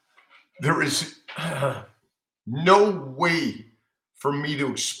there is no way for me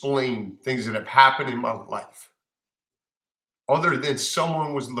to explain things that have happened in my life other than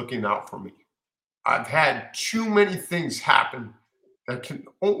someone was looking out for me. I've had too many things happen that can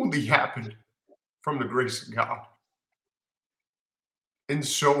only happen from the grace of God. And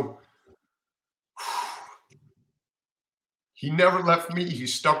so he never left me. He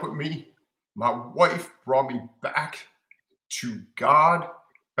stuck with me. My wife brought me back to God,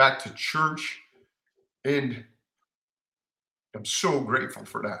 back to church. And I'm so grateful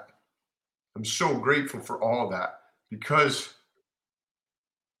for that. I'm so grateful for all of that because,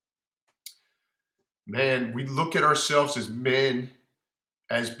 man, we look at ourselves as men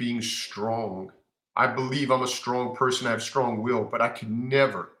as being strong. I believe I'm a strong person. I have strong will, but I could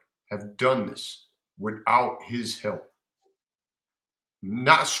never have done this without his help.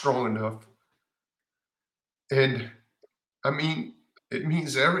 Not strong enough. And I mean, it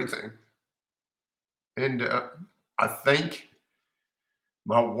means everything. And I thank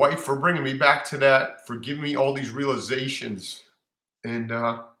my wife for bringing me back to that, for giving me all these realizations. And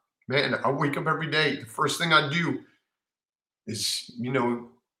man, I wake up every day. The first thing I do is,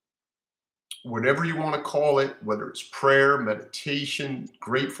 whatever you want to call it, whether it's prayer, meditation,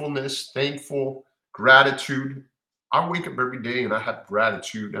 gratefulness, thankful, gratitude. I wake up every day and I have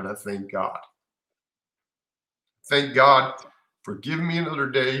gratitude and I thank God. Thank God for giving me another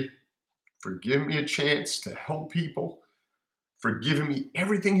day, for giving me a chance to help people, for giving me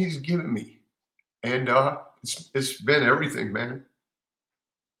everything He's given me. And it's been everything, man.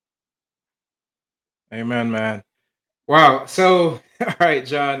 Amen, man. Wow. So, all right,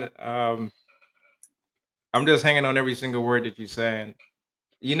 John. I'm just hanging on every single word that you're saying.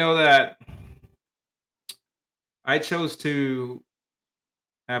 You know that I chose to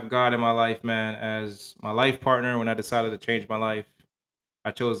have God in my life, man, as my life partner when I decided to change my life.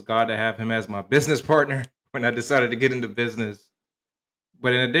 I chose God to have him as my business partner when I decided to get into business.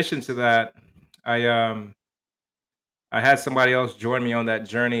 But in addition to that, I um I had somebody else join me on that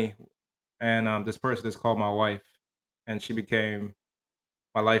journey, and this person is called my wife, and she became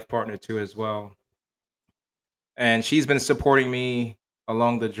my life partner too as well. And she's been supporting me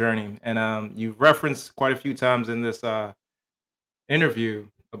along the journey. And you've referenced quite a few times in this interview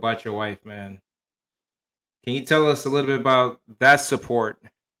about your wife, man. Can you tell us a little bit about that support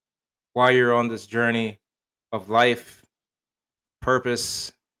while you're on this journey of life,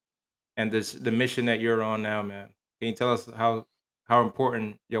 purpose, and this the mission that you're on now, man? Can you tell us how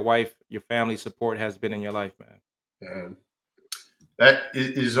important your wife, your family support has been in your life, man? And that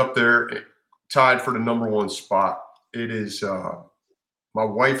is up there, tied for the number one spot. It is my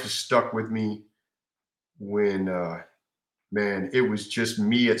wife is stuck with me when man, it was just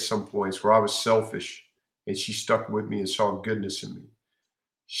me at some points where I was selfish, and she stuck with me and saw goodness in me.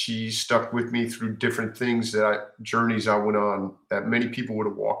 She stuck with me through different things journeys I went on that many people would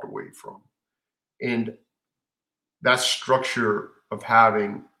have walked away from. And that structure of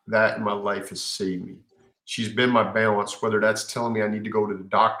having that in my life has saved me. She's been my balance, whether that's telling me I need to go to the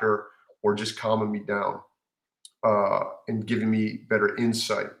doctor or just calming me down. and giving me better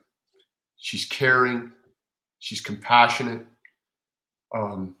insight. She's caring, she's compassionate.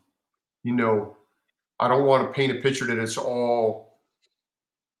 Um, you know, I don't want to paint a picture that it's all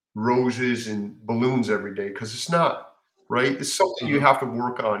roses and balloons every day because it's not, right? It's something you Mhm. have to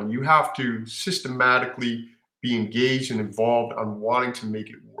work on, and you have to systematically be engaged and involved on wanting to make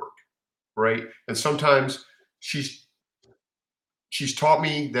it work, right? And sometimes she's she's taught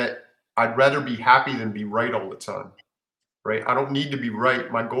me that I'd rather be happy than be right all the time, right? I don't need to be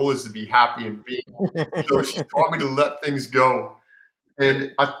right. My goal is to be happy and be. So she's taught me to let things go.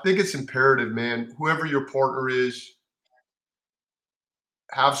 And I think it's imperative, man. Whoever your partner is,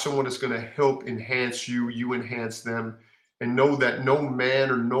 have someone that's going to help enhance you, you enhance them, and know that no man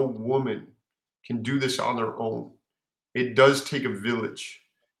or no woman can do this on their own. It does take a village.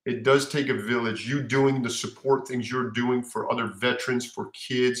 It does take a village. You doing the support things you're doing for other veterans, for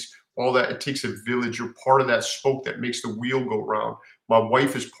kids, all that. It takes a village. You're part of that spoke that makes the wheel go round. My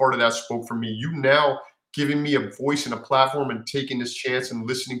wife is part of that spoke for me. You now giving me a voice and a platform and taking this chance and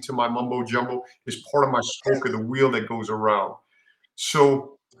listening to my mumbo jumbo is part of my spoke of the wheel that goes around.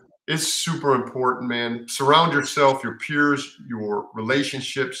 So it's super important, man. Surround yourself, your peers, your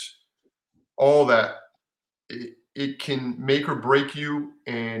relationships, all that. It can make or break you,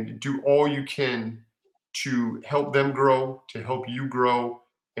 and do all you can to help them grow, to help you grow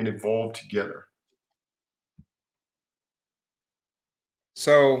and evolve together.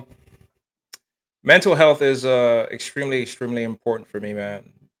 So mental health is extremely, extremely important for me,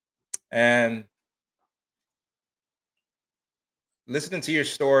 man. And listening to your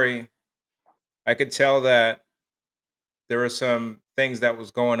story, I could tell that there were some things that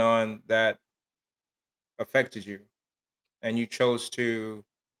was going on that affected you, and you chose to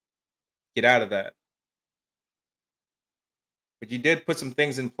get out of that. But you did put some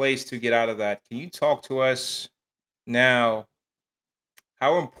things in place to get out of that. Can you talk to us now?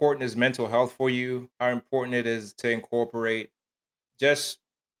 How important is mental health for you? How important it is to incorporate just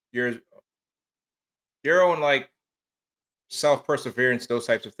your your own like self perseverance, those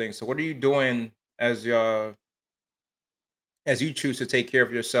types of things. So, what are you doing as you choose to take care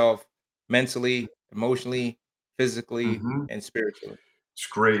of yourself mentally, emotionally, physically, Mhm. and spiritually? It's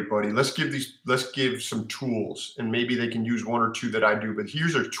great, buddy. Let's give some tools, and maybe they can use one or two that I do, but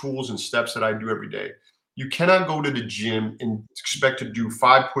here's are tools and steps that I do every day. You cannot go to the gym and expect to do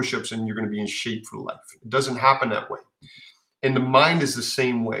 5 push-ups and you're going to be in shape for life. It doesn't happen that way. And the mind is the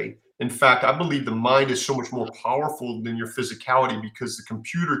same way. In fact, I believe the mind is so much more powerful than your physicality because the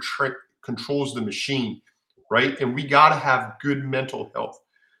computer controls the machine, right? And we got to have good mental health.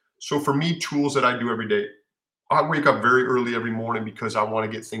 So for me, tools that I do every day, I wake up very early every morning because I want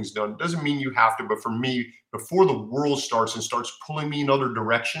to get things done. Doesn't mean you have to, but for me, before the world starts and starts pulling me in other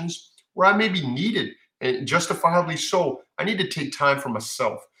directions where I may be needed and justifiably so, I need to take time for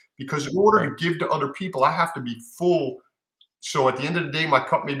myself because in order Right. to give to other people, I have to be full. So at the end of the day, my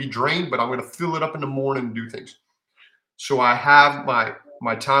cup may be drained, but I'm going to fill it up in the morning and do things. So I have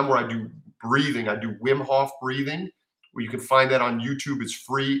my time where I do breathing. I do Wim Hof breathing, where you can find that on YouTube. It's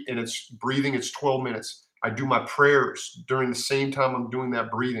free and it's breathing. It's 12 minutes. I do my prayers during the same time I'm doing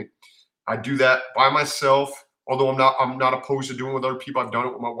that breathing. I do that by myself, although I'm not opposed to doing it with other people. I've done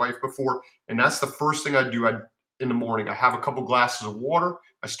it with my wife before, and that's the first thing I do. In the morning, I have a couple glasses of water.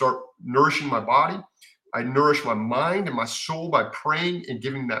 I start nourishing my body. I nourish my mind and my soul by praying and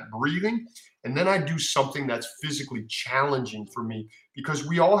giving that breathing. And then I do something that's physically challenging for me because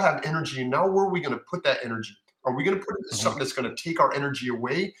we all have energy. And now, where are we going to put that energy? Are we going to put it into Mhm. something that's going to take our energy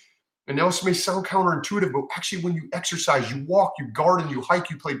away? And now this may sound counterintuitive, but actually, when you exercise, you walk, you garden, you hike,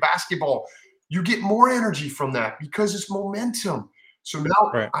 you play basketball, you get more energy from that because it's momentum. So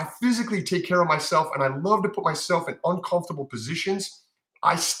now Right. I physically take care of myself and I love to put myself in uncomfortable positions.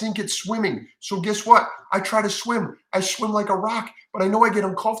 I stink at swimming. So guess what? I try to swim. I swim like a rock, but I know I get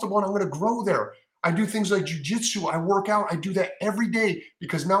uncomfortable and I'm going to grow there. I do things like jujitsu. I work out. I do that every day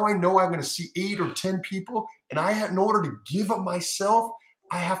because now I know I'm going to see 8 or 10 people. And in order to give of myself,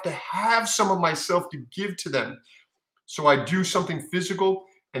 I have to have some of myself to give to them. So I do something physical,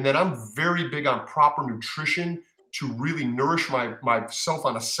 and then I'm very big on proper nutrition to really nourish myself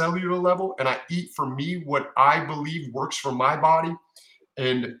on a cellular level. And I eat for me what I believe works for my body.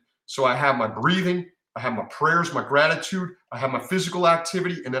 And so I have my breathing, I have my prayers, my gratitude, I have my physical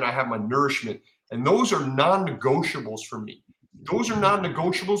activity, and then I have my nourishment. And those are non negotiables for me. Those are non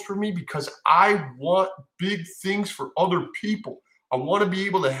negotiables for me because I want big things for other people. I want to be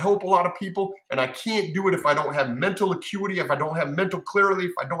able to help a lot of people, and I can't do it if I don't have mental acuity, if I don't have mental clarity,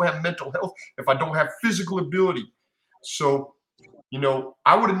 if I don't have mental health, if I don't have physical ability. So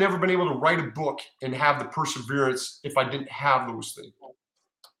I would have never been able to write a book and have the perseverance if I didn't have those things.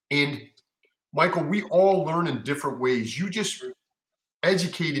 And Michael, we all learn in different ways. You just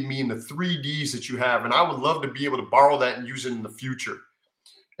educated me in the 3Ds that you have, and I would love to be able to borrow that and use it in the future.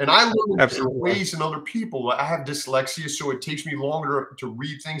 And I learn in different Absolutely. ways than other people. I have dyslexia, so it takes me longer to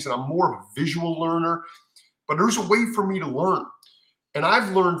read things, and I'm more of a visual learner. But there's a way for me to learn. And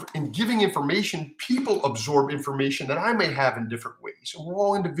I've learned in giving information, people absorb information that I may have in different ways. And we're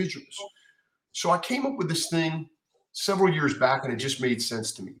all individuals. So I came up with this thing several years back, and it just made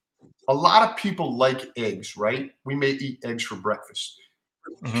sense to me. A lot of people like eggs, right? We may eat eggs for breakfast.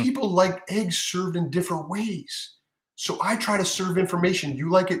 Mhm. People like eggs served in different ways. So I try to serve information. You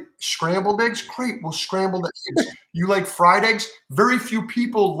like it scrambled eggs? Great, we'll scramble the eggs. You like fried eggs? Very few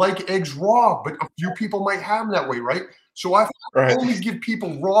people like eggs raw, but a few people might have them that way, right? So I Right. only give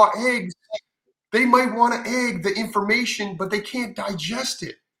people raw eggs. They might want to egg the information, but they can't digest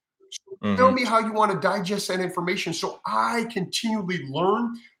it. Tell Mhm. me how you want to digest that information so I continually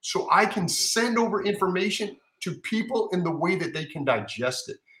learn, so I can send over information to people in the way that they can digest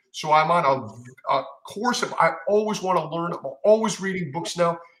it. So I'm on a course of, I always want to learn. I'm always reading books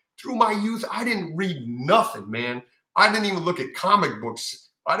now. Through my youth, I didn't read nothing, man. I didn't even look at comic books.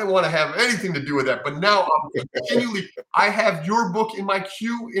 I didn't want to have anything to do with that. But now I'm continually, I have your book in my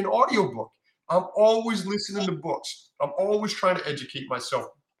queue in audiobook. I'm always listening to books. I'm always trying to educate myself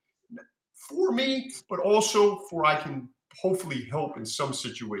for me, but also for I can hopefully help in some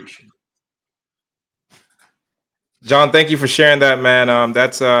situation. John, thank you for sharing that, man.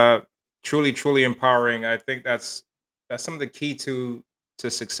 That's truly, truly empowering. I think that's some of the key to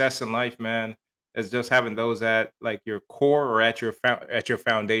success in life, man. Is just having those at like your core or at your at your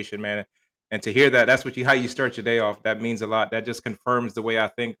foundation, man. And to hear that, that's what you how you start your day off. That means a lot. That just confirms the way I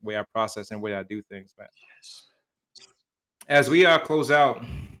think, the way I process, and the way I do things, man. As we close out,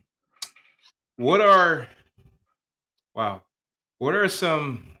 what are wow, what are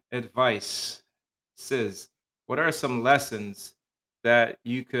some advice, sis? What are some lessons that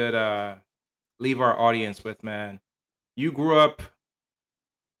you could leave our audience with, man? You grew up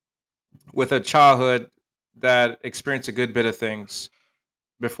with a childhood that experienced a good bit of things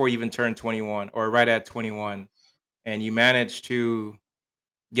before you even turned 21 or right at 21. And you managed to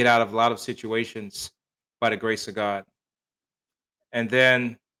get out of a lot of situations by the grace of God. And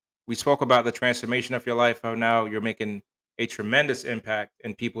then we spoke about the transformation of your life, how now you're making a tremendous impact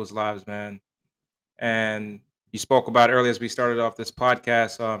in people's lives, man. And you spoke about earlier as we started off this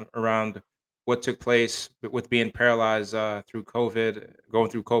podcast around what took place with being paralyzed through COVID, going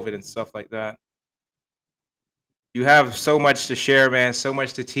through COVID and stuff like that. You have so much to share, man, so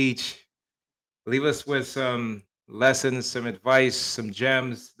much to teach. Leave us with some lessons, some advice, some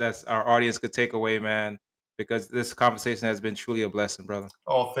gems that our audience could take away, man, because this conversation has been truly a blessing, brother.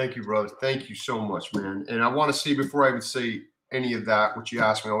 Oh, thank you, brother. Thank you so much, man. And I want to say before I even say any of that, what you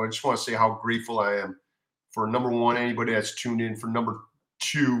asked me, I just want to say how grateful I am for number one, anybody that's tuned in, for number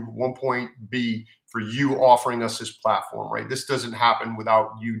two, one point B, for you offering us this platform, right? This doesn't happen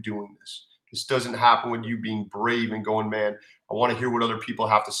without you doing this. This doesn't happen with you being brave and going, man, I want to hear what other people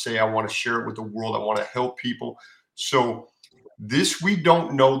have to say. I want to share it with the world. I want to help people. So this, we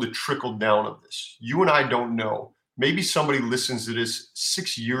don't know the trickle down of this. You and I don't know. Maybe somebody listens to this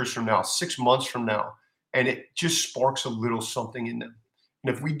 6 years from now, 6 months from now, and it just sparks a little something in them.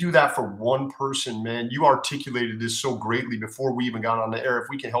 And if we do that for one person, man, you articulated this so greatly before we even got on the air. If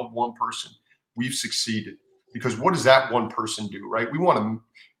we can help one person, we've succeeded. Because what does that one person do, right? We want to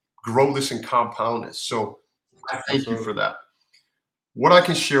grow this and compound this. So I thank you for Absolutely. that. What I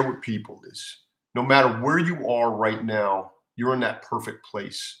can share with people is no matter where you are right now, you're in that perfect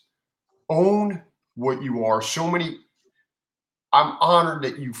place. Own what you are. I'm honored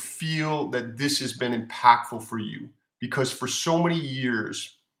that you feel that this has been impactful for you, because for so many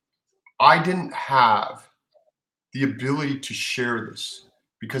years, I didn't have the ability to share this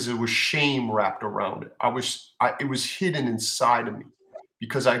because there was shame wrapped around it. It was hidden inside of me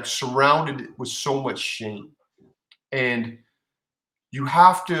because I surrounded it with so much shame. And you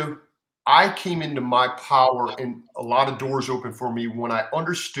have to, I came into my power and a lot of doors open for me when I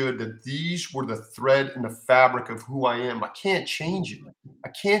understood that these were the thread and the fabric of who I am. I can't change it. I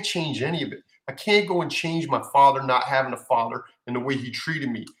can't change any of it. I can't go and change my father not having a father and the way he treated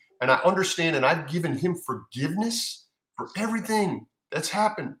me. And I understand, and I've given him forgiveness for everything that's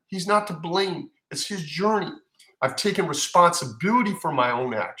happened. He's not to blame. It's his journey. I've taken responsibility for my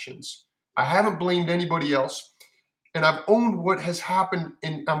own actions. I haven't blamed anybody else, and I've owned what has happened,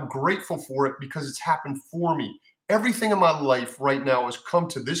 and I'm grateful for it because it's happened for me. Everything in my life right now has come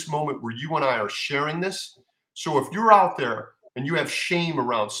to this moment where you and I are sharing this. So if you're out there and you have shame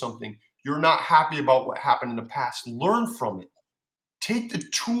around something, you're not happy about what happened in the past, learn from it. Take the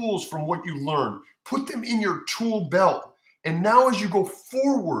tools from what you learned, put them in your tool belt. And now, as you go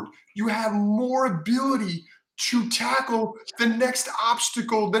forward, you have more ability to tackle the next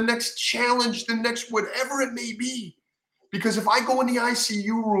obstacle, the next challenge, the next whatever it may be. Because if I go in the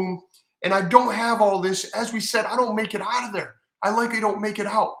ICU room and I don't have all this, as we said, I don't make it out of there. I likely don't make it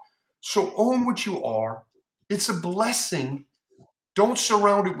out. So own what you are. It's a blessing. Don't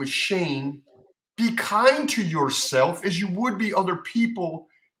surround it with shame. Be kind to yourself as you would be other people,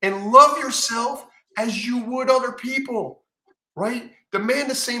 and love yourself as you would other people, right?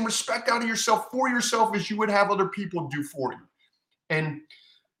 Demand the same respect out of yourself for yourself as you would have other people do for you. And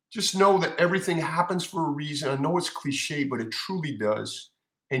just know that everything happens for a reason. I know it's cliche, but it truly does.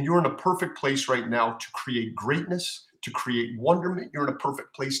 And you're in a perfect place right now to create greatness, to create wonderment. You're in a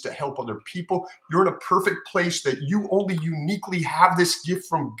perfect place to help other people. You're in a perfect place that you only uniquely have this gift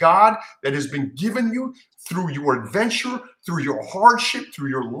from God that has been given you through your adventure, through your hardship, through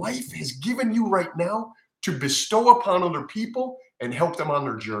your life, has given you right now to bestow upon other people and help them on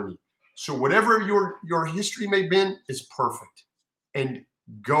their journey. So whatever your history may have been is perfect. And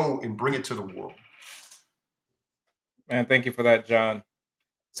go and bring it to the world. Man, thank you for that, John.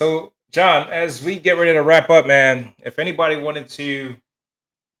 So, John, as we get ready to wrap up, man, if anybody wanted to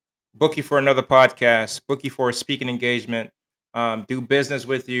book you for another podcast, book you for a speaking engagement, do business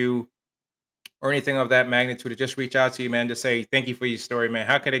with you, or anything of that magnitude, to just reach out to you, man, just say thank you for your story, man.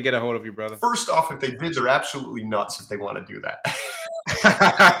 How can they get a hold of you, brother? First off, if they did, they're absolutely nuts if they want to do that.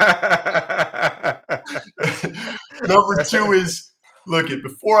 Number two is, look,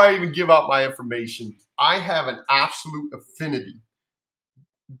 before I even give out my information, I have an absolute affinity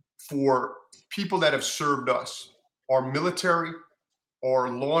for people that have served us, our military, our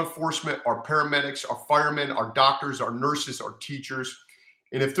law enforcement, our paramedics, our firemen, our doctors, our nurses, our teachers.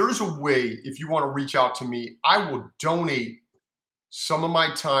 And if there's a way, if you want to reach out to me, I will donate some of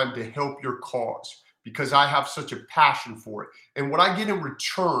my time to help your cause because I have such a passion for it. And what I get in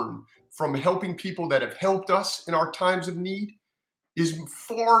return from helping people that have helped us in our times of need is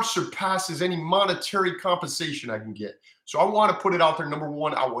far surpasses any monetary compensation I can get. So I want to put it out there. Number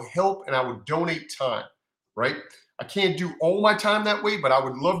one, I will help and I will donate time, right? I can't do all my time that way, but I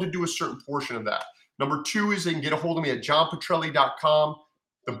would love to do a certain portion of that. Number two is they can get a hold of me at johnpetrelli.com.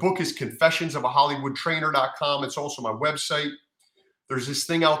 The book is confessionsofahhollywoodtrainer.com. It's also my website. There's this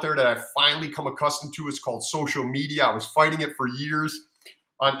thing out there that I've finally come accustomed to. It's called social media. I was fighting it for years.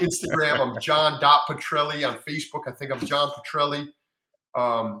 On Instagram, I'm John.Petrelli. On Facebook, I think I'm John Petrelli.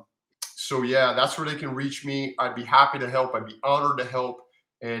 So yeah, that's where they can reach me. I'd be happy to help. I'd be honored to help.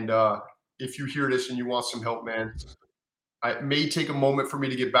 And if you hear this and you want some help, man, it may take a moment for me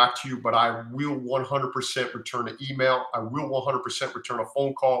to get back to you, but I will 100% return an email. I will 100% return a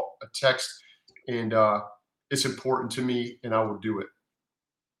phone call, a text, and it's important to me, and I will do it.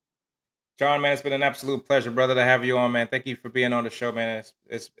 John, man, it's been an absolute pleasure, brother, to have you on, man. Thank you for being on the show, man.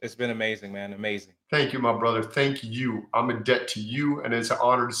 It's been amazing, man. Amazing. Thank you, my brother. Thank you. I'm in debt to you, and it's an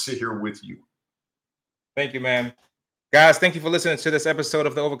honor to sit here with you. Thank you, man. Guys, thank you for listening to this episode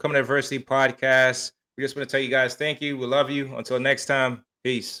of the Overcoming Adversity podcast. We just want to tell you guys thank you. We love you. Until next time,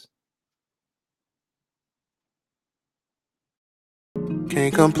 peace.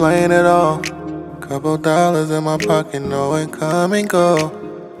 Can't complain at all. Couple dollars in my pocket, know it come and go.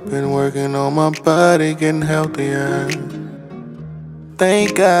 Been working on my body, getting healthier.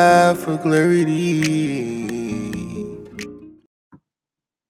 Thank God for clarity.